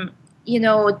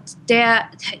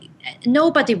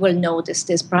 nobody will notice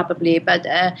this probably, but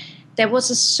there was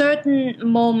a certain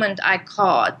moment I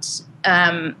caught.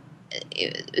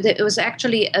 It was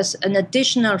actually an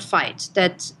additional fight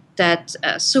that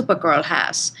Supergirl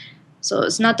has. So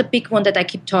it's not the big one that I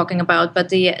keep talking about, but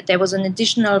there was an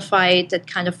additional fight that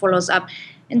kind of follows up.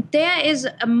 And there is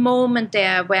a moment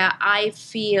there where I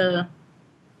feel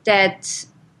that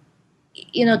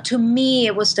to me,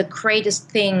 it was the greatest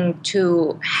thing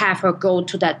to have her go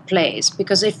to that place,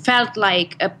 because it felt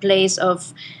like a place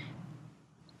of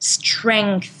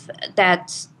strength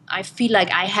that I feel like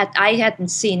I hadn't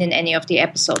seen in any of the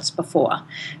episodes before.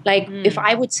 Like, if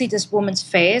I would see this woman's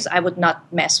face, I would not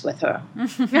mess with her.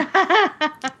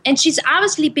 And she's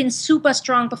obviously been super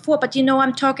strong before, but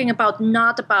I'm talking about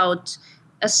not about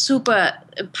a super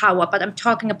power, but I'm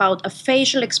talking about a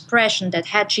facial expression that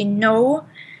had she no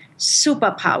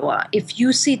superpower. If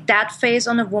you see that face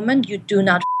on a woman, you do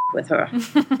not with her.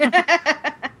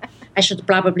 I should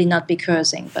probably not be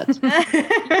cursing, but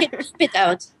spit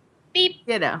out. Beep.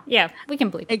 Yeah, we can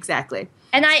bleep. Exactly.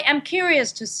 And I am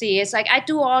curious to see. It's like I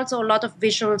do also a lot of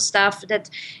visual stuff that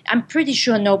I'm pretty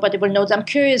sure nobody will notice. I'm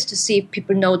curious to see if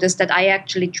people notice that I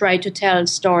actually try to tell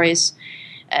stories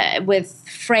with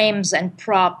frames and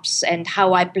props and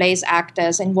how I place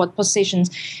actors and what positions.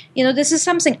 This is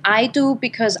something I do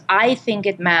because I think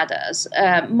it matters.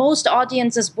 Most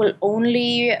audiences will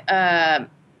only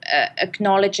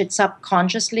acknowledge it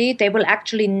subconsciously. They will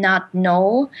actually not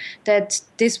know that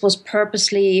this was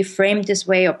purposely framed this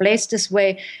way or placed this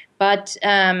way. But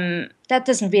that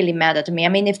doesn't really matter to me. I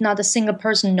mean, if not a single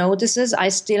person notices, I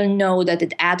still know that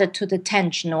it added to the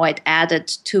tension or it added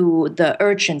to the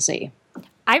urgency.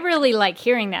 I really like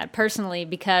hearing that personally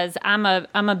because I'm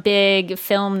a big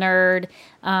film nerd.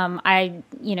 I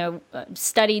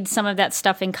studied some of that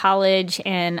stuff in college,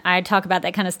 and I talk about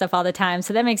that kind of stuff all the time.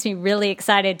 So that makes me really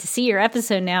excited to see your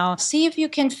episode now. See if you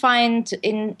can find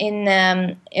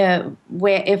where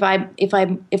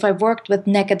if I worked with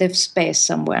negative space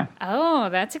somewhere. Oh,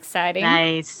 that's exciting!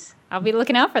 Nice. I'll be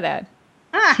looking out for that.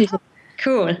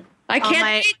 Cool. I can't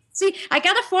wait. See, I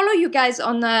gotta follow you guys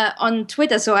on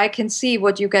Twitter so I can see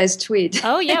what you guys tweet.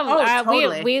 Oh yeah,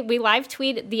 totally. we live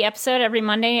tweet the episode every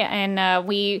Monday, and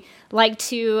we like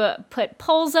to put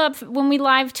polls up when we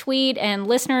live tweet, and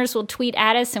listeners will tweet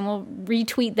at us, and we'll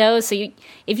retweet those. So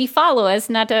if you follow us,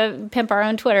 not to pimp our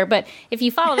own Twitter, but if you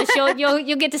follow us,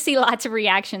 you'll get to see lots of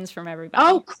reactions from everybody.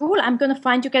 Oh, cool! I'm gonna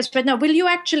find you guys right now. Will you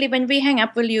actually, when we hang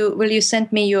up, will you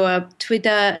send me your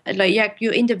Twitter,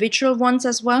 your individual ones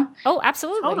as well? Oh,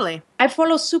 absolutely. Totally. I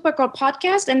follow Supergirl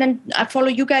podcast, and then I follow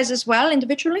you guys as well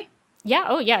individually. Yeah.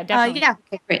 Oh, yeah. Definitely. Yeah.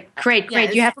 Okay, great.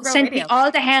 Yeah, you have to send me all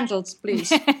the handles,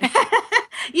 please.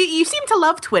 You seem to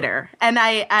love Twitter, and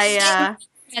I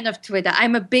fan of Twitter.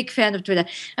 I'm a big fan of Twitter.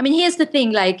 I mean, here's the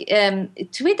thing: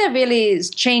 Twitter really has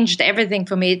changed everything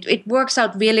for me. It works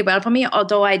out really well for me.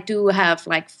 Although I do have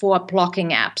 4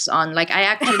 blocking apps on. I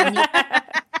actually need.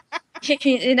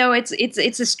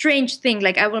 It's a strange thing.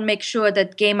 I will make sure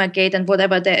that Gamergate and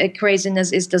whatever the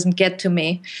craziness is doesn't get to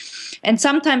me. And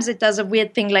sometimes it does a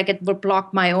weird thing, like it will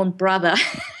block my own brother.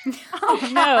 Oh,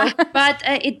 no. But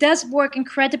it does work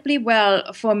incredibly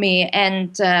well for me.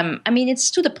 And it's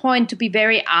to the point, to be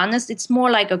very honest, it's more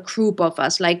like a group of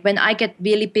us. Like when I get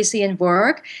really busy in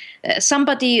work,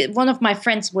 one of my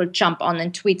friends will jump on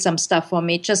and tweet some stuff for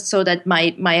me just so that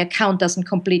my account doesn't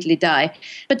completely die.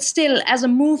 But still, as a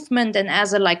movement and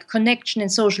as a connection in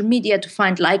social media to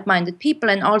find like-minded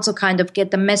people and also kind of get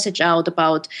the message out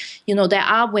about, there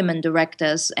are women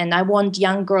directors, and I want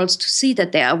young girls to see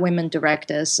that there are women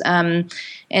directors.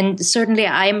 And certainly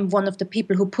I'm one of the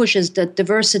people who pushes the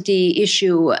diversity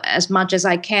issue as much as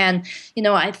I can.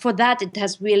 For that, it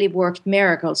has really worked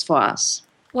miracles for us.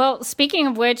 Well, speaking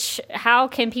of which, how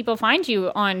can people find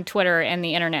you on Twitter and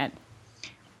the internet?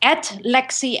 At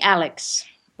Lexi Alex.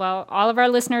 Well, all of our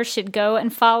listeners should go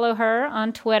and follow her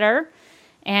on Twitter.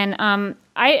 And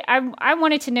I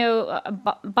wanted to know,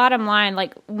 bottom line,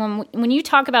 when you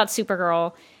talk about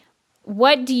Supergirl,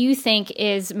 what do you think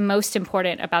is most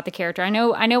important about the character? I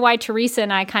know why Teresa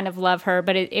and I kind of love her,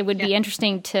 but it would be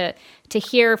interesting to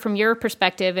hear from your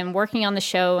perspective and working on the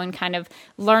show and kind of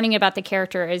learning about the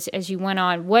character as you went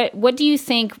on. What do you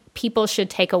think people should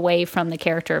take away from the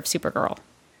character of Supergirl?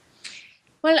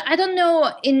 Well, I don't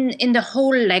know in the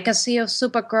whole legacy of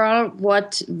Supergirl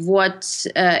what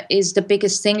is the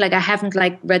biggest thing. I haven't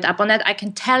read up on that. I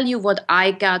can tell you what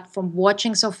I got from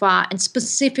watching so far, and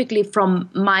specifically from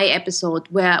my episode,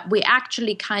 where we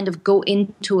actually kind of go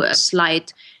into a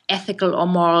slight ethical or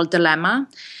moral dilemma.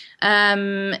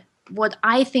 What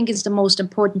I think is the most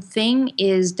important thing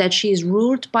is that she is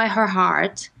ruled by her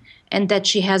heart and that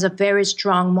she has a very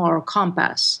strong moral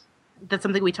compass. That's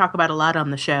something we talk about a lot on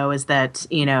the show, is that,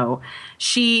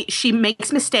 she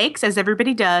makes mistakes, as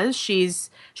everybody does.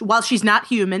 While she's not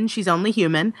human, she's only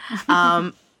human.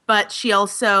 But she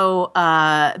also,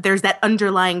 there's that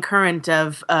underlying current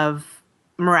of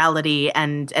morality,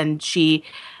 and she,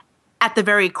 at the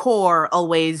very core,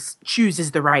 always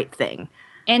chooses the right thing.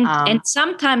 And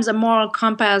sometimes a moral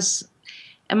compass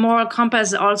a moral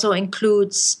compass also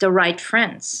includes the right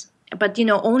friends. But,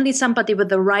 only somebody with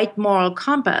the right moral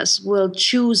compass will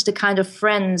choose the kind of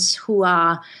friends who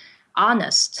are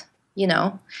honest,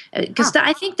 because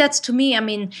I think that's, to me,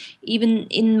 even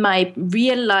in my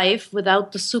real life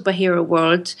without the superhero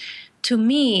world, to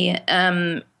me,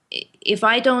 if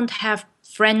I don't have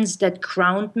friends that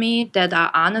ground me, that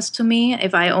are honest to me,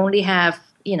 if I only have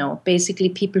basically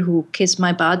people who kiss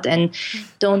my butt and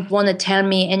don't want to tell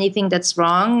me anything that's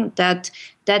wrong, that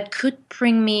could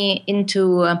bring me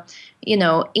into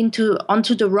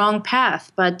onto the wrong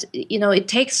path. But it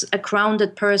takes a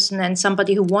grounded person and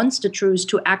somebody who wants the truth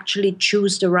to actually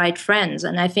choose the right friends.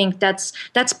 And I think that's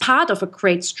part of a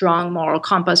great, strong moral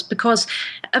compass, because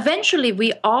eventually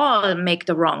we all make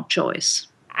the wrong choice.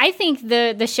 I think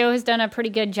the show has done a pretty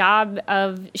good job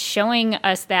of showing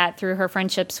us that through her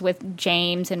friendships with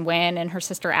James and Wen and her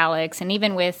sister Alex, and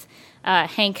even with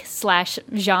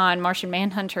Hank/Jean, Martian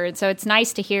Manhunter. And so it's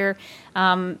nice to hear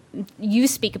you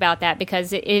speak about that,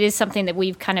 because it is something that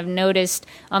we've kind of noticed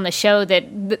on the show, that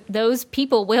those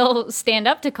people will stand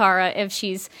up to Kara if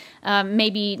she's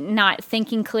maybe not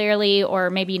thinking clearly or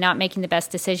maybe not making the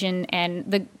best decision. And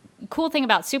the cool thing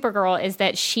about Supergirl is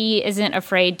that she isn't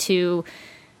afraid to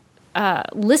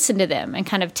listen to them and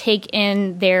kind of take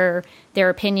in their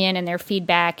opinion and their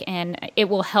feedback, and it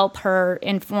will help her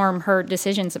inform her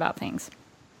decisions about things.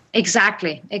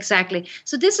 Exactly.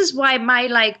 So this is why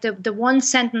the one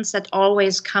sentence that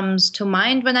always comes to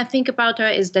mind when I think about her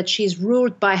is that she's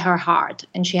ruled by her heart,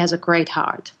 and she has a great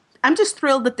heart. I'm just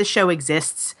thrilled that the show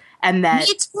exists, and that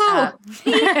me too.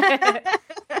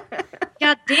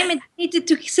 God damn it, it needed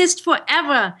to exist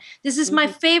forever. This is my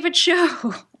favorite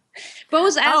show.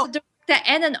 Both as a director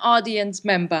and an audience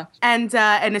member. And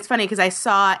it's funny because I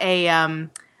saw a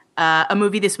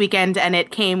movie this weekend, and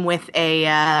it came with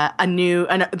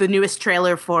the newest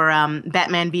trailer for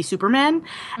Batman v Superman,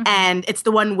 and it's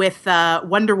the one with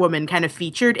Wonder Woman kind of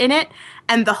featured in it,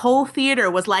 and the whole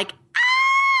theater was like,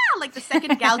 ah! Like the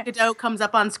second Gal Gadot comes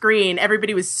up on screen,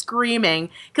 everybody was screaming,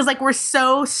 because we're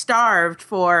so starved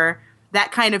for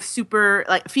that kind of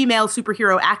female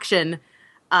superhero action.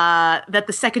 That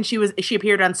the second she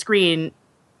appeared on screen,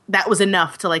 that was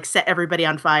enough to set everybody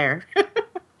on fire.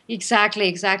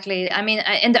 Exactly.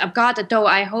 And God, though,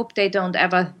 I hope they don't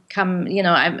ever come.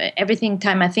 Every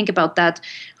time I think about that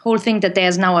whole thing that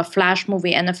there's now a Flash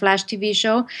movie and a Flash TV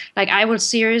show, I will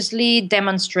seriously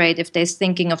demonstrate if they're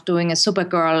thinking of doing a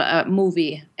Supergirl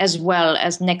movie as well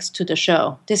as next to the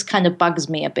show. This kind of bugs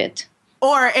me a bit.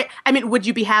 Or, would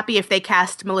you be happy if they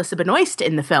cast Melissa Benoist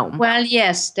in the film? Well,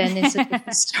 yes, then it's a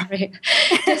different story.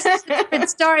 It's a different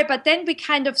story, but then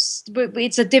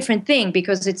it's a different thing,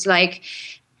 because it's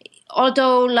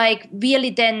although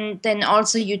really then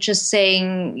also you're just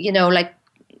saying,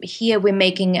 here we're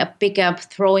making a bigger,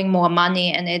 throwing more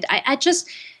money in it.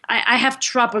 I have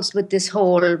troubles with this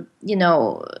whole,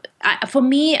 for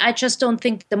me, I just don't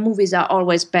think the movies are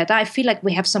always better. I feel like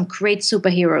we have some great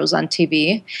superheroes on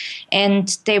TV,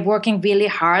 and they're working really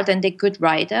hard, and they're good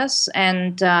writers.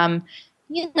 And,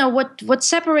 what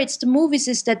separates the movies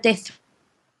is that they throw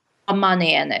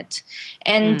money in it.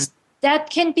 And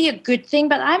that can be a good thing,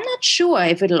 but I'm not sure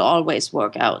if it'll always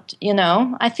work out,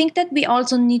 I think that we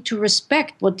also need to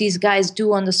respect what these guys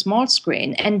do on the small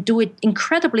screen and do it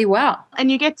incredibly well.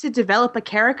 And you get to develop a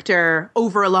character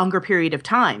over a longer period of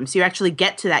time. So you actually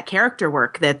get to that character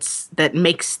work that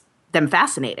makes them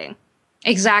fascinating.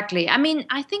 Exactly.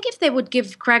 I think if they would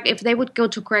go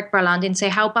to Greg Berlanti and say,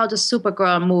 how about a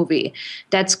Supergirl movie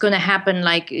that's going to happen,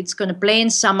 it's going to play in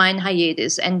summer in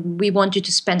hiatus, and we want you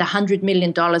to spend $100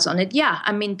 million on it. Yeah,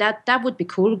 that would be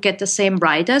cool. Get the same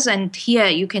writers, and here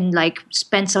you can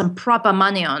spend some proper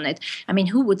money on it.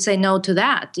 Who would say no to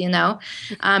that,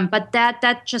 But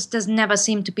that just does never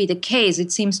seem to be the case.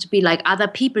 It seems to be other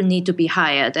people need to be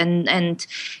hired. And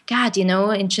God,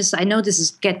 I know this is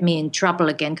get me in trouble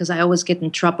again, because I always get in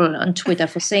trouble on Twitter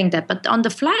for saying that, but on the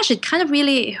Flash it kind of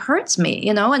really hurts me,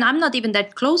 and I'm not even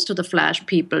that close to the Flash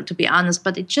people, to be honest,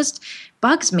 but it just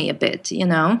bugs me a bit.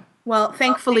 Well,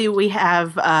 thankfully we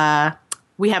have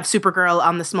Supergirl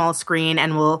on the small screen,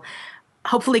 and we'll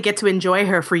hopefully get to enjoy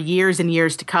her for years and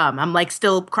years to come. I'm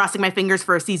still crossing my fingers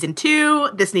for a season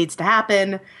 2. This needs to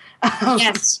happen.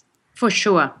 Yes, for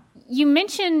sure. You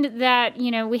mentioned that,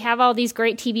 we have all these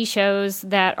great TV shows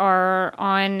that are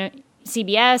on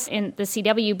CBS and the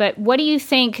CW, but what do you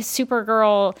think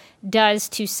Supergirl does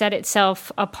to set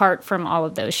itself apart from all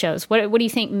of those shows? What do you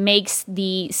think makes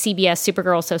the CBS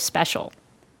Supergirl so special?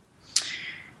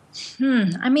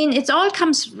 It all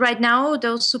comes right now.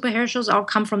 Those superhero shows all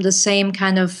come from the same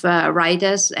kind of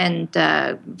writers and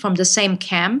from the same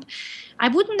camp. I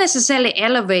wouldn't necessarily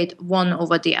elevate one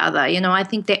over the other. I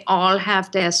think they all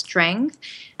have their strength.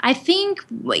 I think,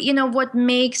 what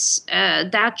makes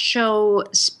that show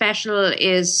special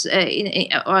is,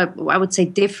 or I would say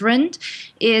different,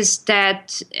 is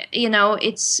that,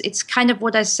 it's kind of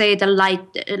what I say, the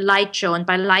light show. And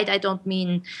by light, I don't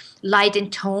mean light in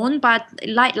tone, but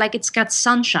light, like it's got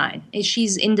sunshine.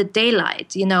 She's in the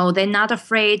daylight, they're not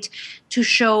afraid to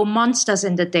show monsters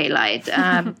in the daylight.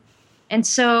 And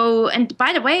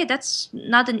by the way, that's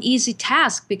not an easy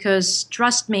task, because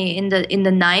trust me, in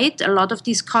the night, a lot of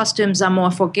these costumes are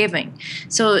more forgiving.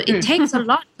 So it takes a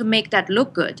lot to make that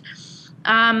look good.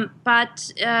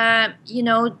 But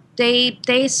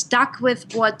they stuck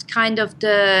with what kind of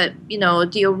the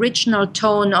original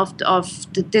tone of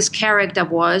this character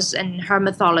was and her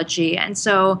mythology. And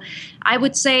so I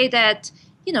would say that,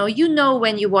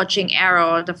 when you're watching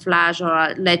Arrow or The Flash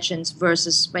or Legends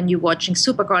versus when you're watching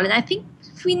Supergirl. And I think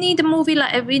we need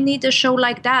we need a show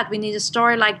like that. We need a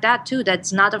story like that too,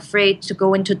 that's not afraid to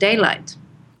go into daylight.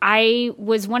 I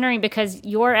was wondering, because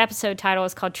your episode title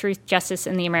is called Truth, Justice,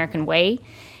 and the American Way.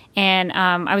 And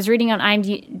I was reading on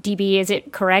IMDb, is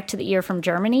it correct that you're from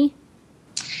Germany?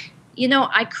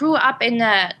 I grew up in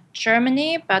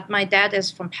Germany, but my dad is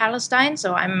from Palestine,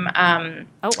 so I'm...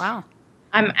 oh, wow.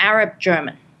 I'm Arab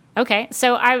German. Okay,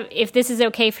 so if this is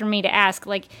okay for me to ask,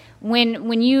 like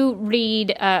when you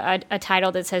read a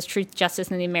title that says Truth,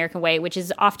 Justice, and the American Way, which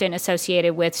is often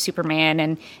associated with Superman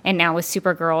and now with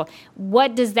Supergirl,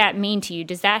 what does that mean to you?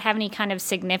 Does that have any kind of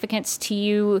significance to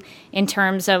you in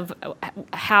terms of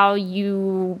how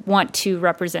you want to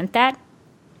represent that?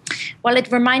 Well, it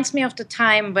reminds me of the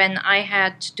time when I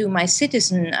had to do my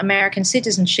American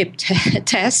citizenship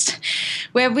test,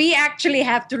 where we actually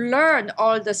have to learn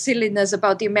all the silliness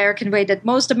about the American way that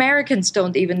most Americans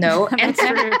don't even know. That's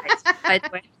true. By the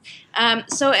way.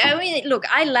 So, I mean, look,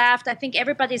 I laughed. I think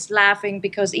everybody's laughing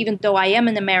because even though I am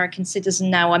an American citizen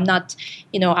now, I'm not,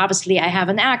 obviously I have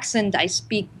an accent. I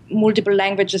speak multiple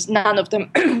languages, none of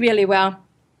them really well.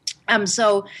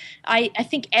 So I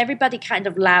think everybody kind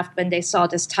of laughed when they saw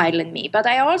this title in me. But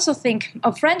I also think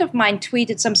a friend of mine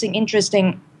tweeted something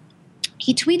interesting.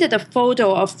 He tweeted a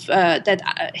photo of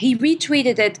he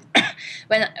retweeted it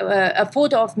when a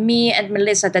photo of me and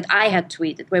Melissa that I had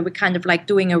tweeted, where we're kind of like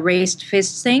doing a raised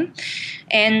fist thing.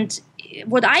 And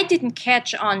what I didn't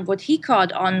catch on, what he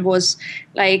caught on, was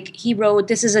like he wrote,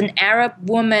 "This is an Arab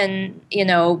woman,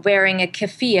 wearing a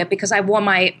keffiyeh," because I wore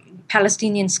my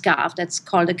Palestinian scarf that's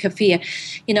called a keffiyeh,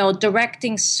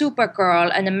 directing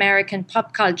Supergirl, an American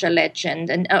pop culture legend.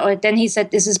 And then he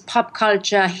said, "This is pop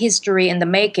culture history in the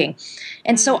making."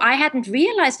 And so I hadn't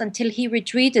realized until he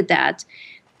retweeted that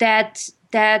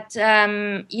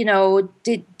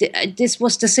this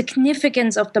was the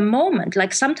significance of the moment.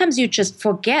 Like sometimes you just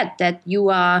forget that you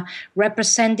are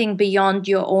representing beyond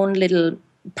your own little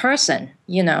person,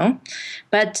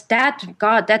 but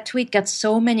that tweet got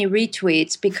so many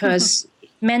retweets because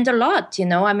it meant a lot.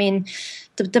 I mean,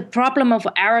 the problem of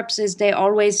Arabs is they're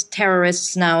always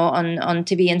terrorists now on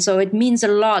TV, and so it means a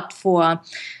lot for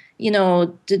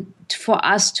for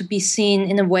us to be seen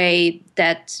in a way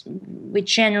that we're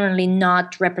generally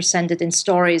not represented in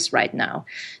stories right now.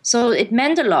 So it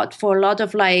meant a lot for a lot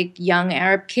of like young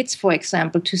Arab kids, for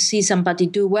example, to see somebody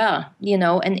do well,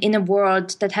 and in a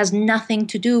world that has nothing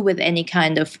to do with any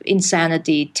kind of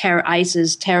insanity,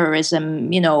 ISIS,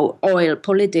 terrorism, oil,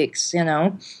 politics,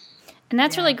 And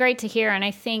that's really great to hear. And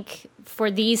I think for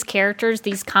these characters,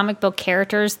 these comic book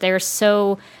characters, they're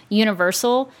so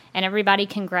universal and everybody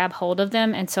can grab hold of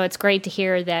them. And so it's great to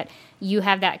hear that you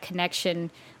have that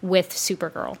connection with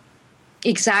Supergirl.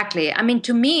 Exactly. I mean,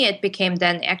 to me, it became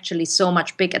then actually so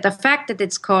much bigger. The fact that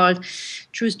it's called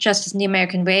Truth, Justice, and the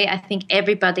American Way, I think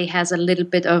everybody has a little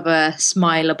bit of a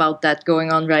smile about that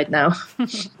going on right now.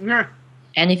 Yeah.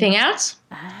 Anything else?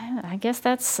 I guess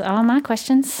that's all my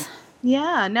questions.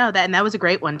 Yeah, no, that was a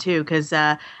great one too, because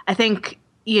I think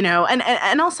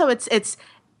and also it's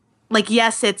like,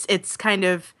 yes, it's kind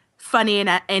of funny in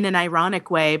an ironic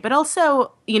way, but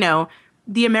also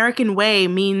the American way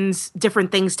means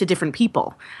different things to different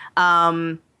people.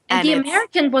 And the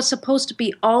American was supposed to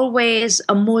be always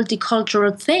a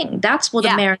multicultural thing. That's what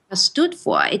America stood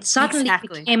for. It suddenly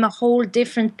became a whole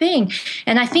different thing.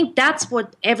 And I think that's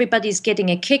what everybody's getting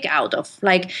a kick out of.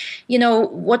 Like,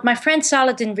 what my friend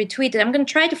Saladin retweeted, I'm going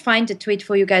to try to find the tweet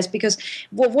for you guys, because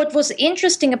what was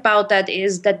interesting about that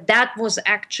is that was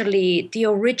actually the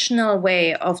original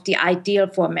way of the ideal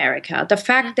for America. The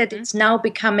fact that it's now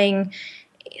becoming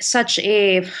such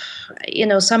a,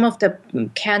 some of the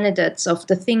candidates of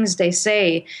the things they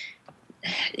say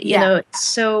you know, it's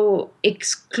so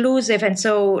exclusive and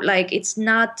so like it's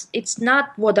not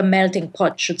what a melting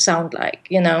pot should sound like,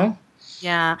 you know.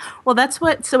 Yeah. Well, that's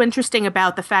what's so interesting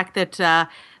about the fact that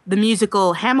the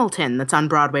musical Hamilton that's on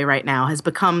Broadway right now has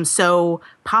become so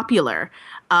popular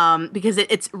because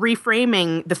it's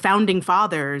reframing the founding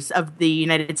fathers of the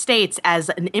United States as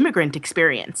an immigrant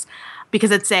experience.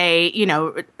 Because it's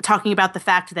talking about the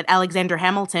fact that Alexander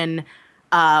Hamilton,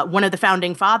 one of the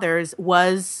founding fathers,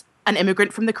 was an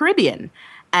immigrant from the Caribbean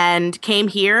and came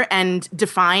here and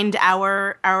defined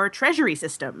our treasury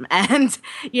system. And,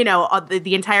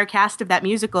 the entire cast of that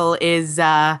musical is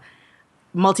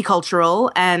multicultural,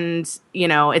 and,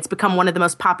 it's become one of the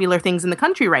most popular things in the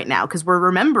country right now because we're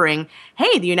remembering,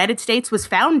 hey, the United States was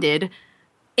founded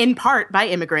in part by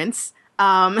immigrants,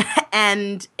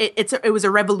 and it was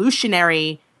a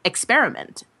revolutionary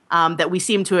experiment that we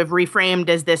seem to have reframed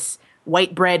as this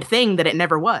white bread thing that it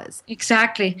never was.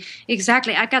 Exactly.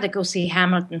 I gotta go see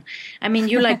Hamilton. I mean,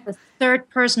 you're like the third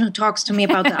person who talks to me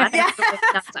about that.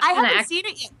 I haven't seen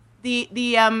it yet.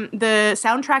 The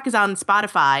soundtrack is on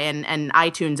Spotify and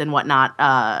iTunes and whatnot,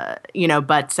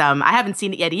 but I haven't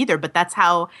seen it yet either. But that's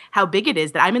how big it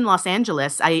is that I'm in Los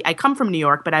Angeles. I come from New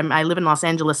York, but I live in Los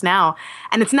Angeles now,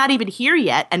 and it's not even here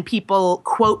yet. And people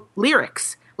quote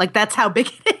lyrics. Like, that's how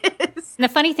big it is. And the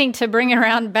funny thing to bring it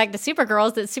around back to Supergirl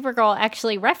is that Supergirl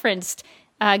actually referenced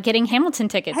getting Hamilton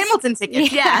tickets.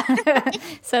 Yeah.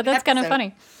 So that's kind of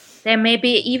funny. There may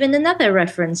be even another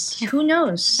reference. Who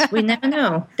knows? We never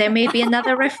know. There may be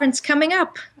another reference coming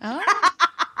up. Oh.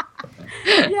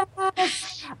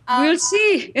 Yes. We'll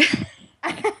see.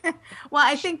 Well,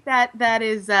 I think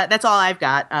that's all I've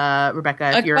got,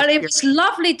 Rebecca. Well, it was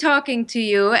lovely talking to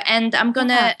you, and I'm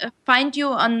gonna find you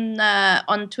on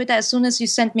Twitter as soon as you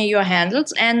send me your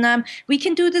handles, and we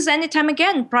can do this anytime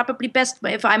again. Probably best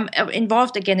if I'm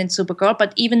involved again in Supergirl,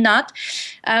 but even not,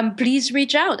 please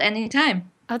reach out anytime.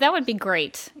 Oh, that would be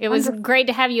great. It was great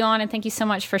to have you on, and thank you so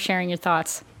much for sharing your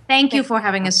thoughts. Thank you for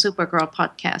having a Supergirl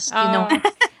podcast.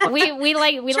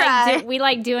 We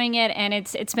like doing it, and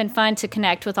it's been fun to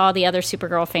connect with all the other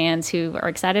Supergirl fans who are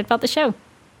excited about the show.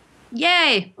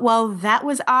 Yay! Well, that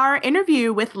was our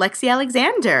interview with Lexi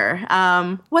Alexander.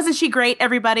 Wasn't she great,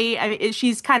 everybody? I mean,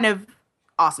 she's kind of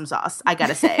awesome sauce, I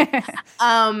gotta say.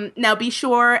 Now, be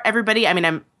sure, everybody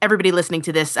listening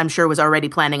to this, I'm sure, was already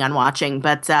planning on watching,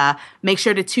 but make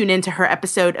sure to tune into her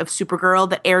episode of Supergirl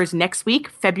that airs next week,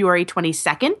 February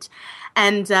 22nd.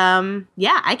 And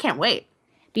I can't wait.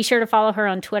 Be sure to follow her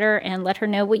on Twitter and let her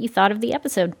know what you thought of the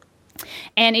episode.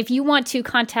 And if you want to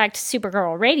contact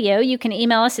Supergirl Radio, you can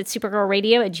email us at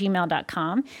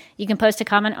supergirlradio@gmail.com. You can post a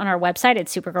comment on our website at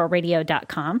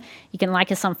supergirlradio.com. You can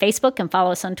like us on Facebook and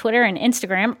follow us on Twitter and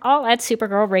Instagram, all at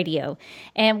Supergirl Radio.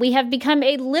 And we have become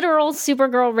a literal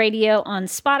Supergirl Radio on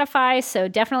Spotify, so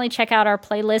definitely check out our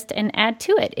playlist and add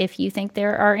to it if you think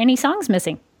there are any songs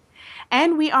missing.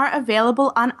 And we are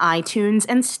available on iTunes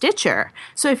and Stitcher.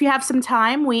 So if you have some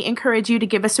time, we encourage you to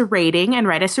give us a rating and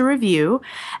write us a review.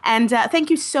 And thank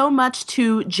you so much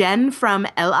to Jen from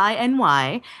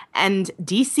LINY and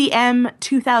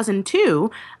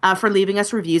DCM2002 for leaving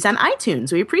us reviews on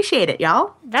iTunes. We appreciate it,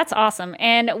 y'all. That's awesome.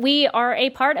 And we are a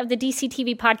part of the DC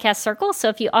TV Podcast Circle. So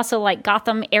if you also like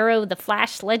Gotham, Arrow, The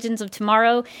Flash, Legends of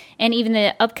Tomorrow, and even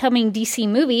the upcoming DC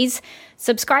movies,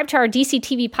 subscribe to our DC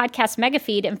TV Podcast mega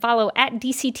feed and follow at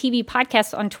DC TV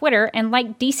Podcast on Twitter and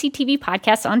like DC TV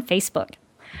Podcast on Facebook.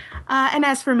 And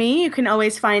as for me, you can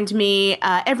always find me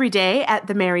every day at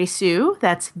The Mary Sue.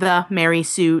 That's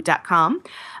themarysue.com.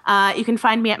 You can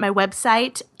find me at my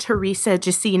website,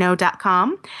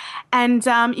 teresajacino.com. And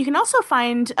you can also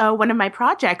find one of my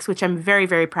projects, which I'm very,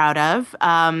 very proud of.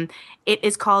 It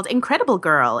is called Incredible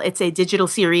Girl. It's a digital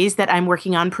series that I'm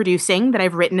working on producing that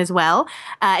I've written as well.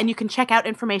 And you can check out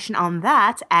information on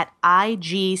that at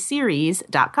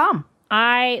igseries.com.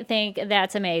 I think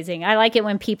that's amazing. I like it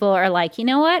when people are like, you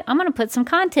know what? I'm going to put some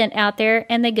content out there,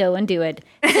 and they go and do it.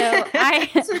 So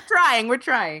We're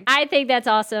trying. I think that's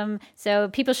awesome. So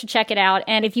people should check it out.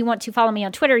 And if you want to follow me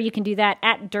on Twitter, you can do that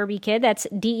at DerbyKid. That's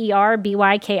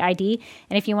DERBYKID.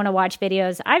 And if you want to watch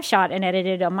videos I've shot and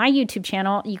edited on my YouTube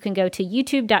channel, you can go to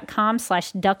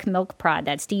youtube.com/duckmilkprod.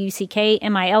 That's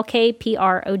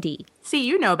DUCKMILKPROD. See,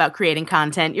 you know about creating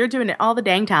content. You're doing it all the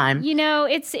dang time. You know,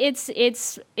 it's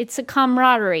a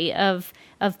camaraderie of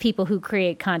people who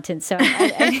create content. So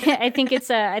I think it's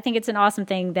an awesome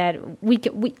thing that we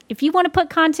if you want to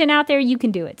put content out there, you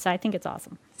can do it. So I think it's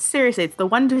awesome. Seriously, it's the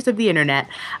wonders of the internet,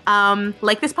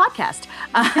 like this podcast.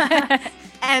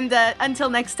 And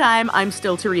until next time, I'm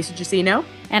still Teresa Jacino.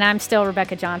 And I'm still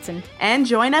Rebecca Johnson. And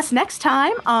join us next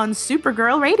time on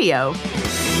Supergirl Radio.